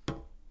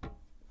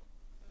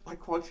 I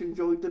quite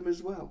enjoyed them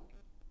as well.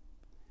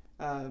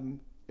 In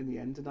the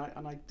end, and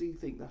I do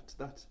think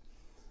that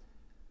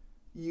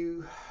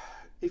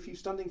if you're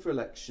standing for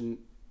election,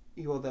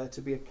 you are there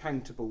to be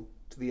accountable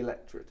to the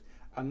electorate,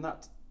 and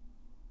that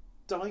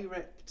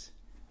direct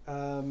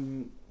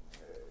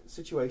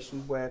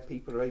situation where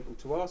people are able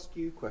to ask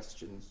you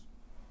questions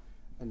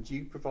and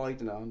you provide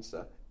an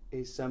answer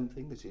is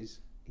something that is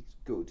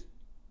good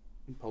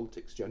in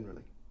politics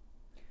generally.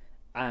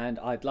 And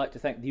I'd like to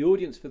thank the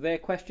audience for their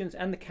questions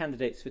and the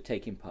candidates for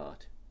taking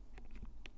part.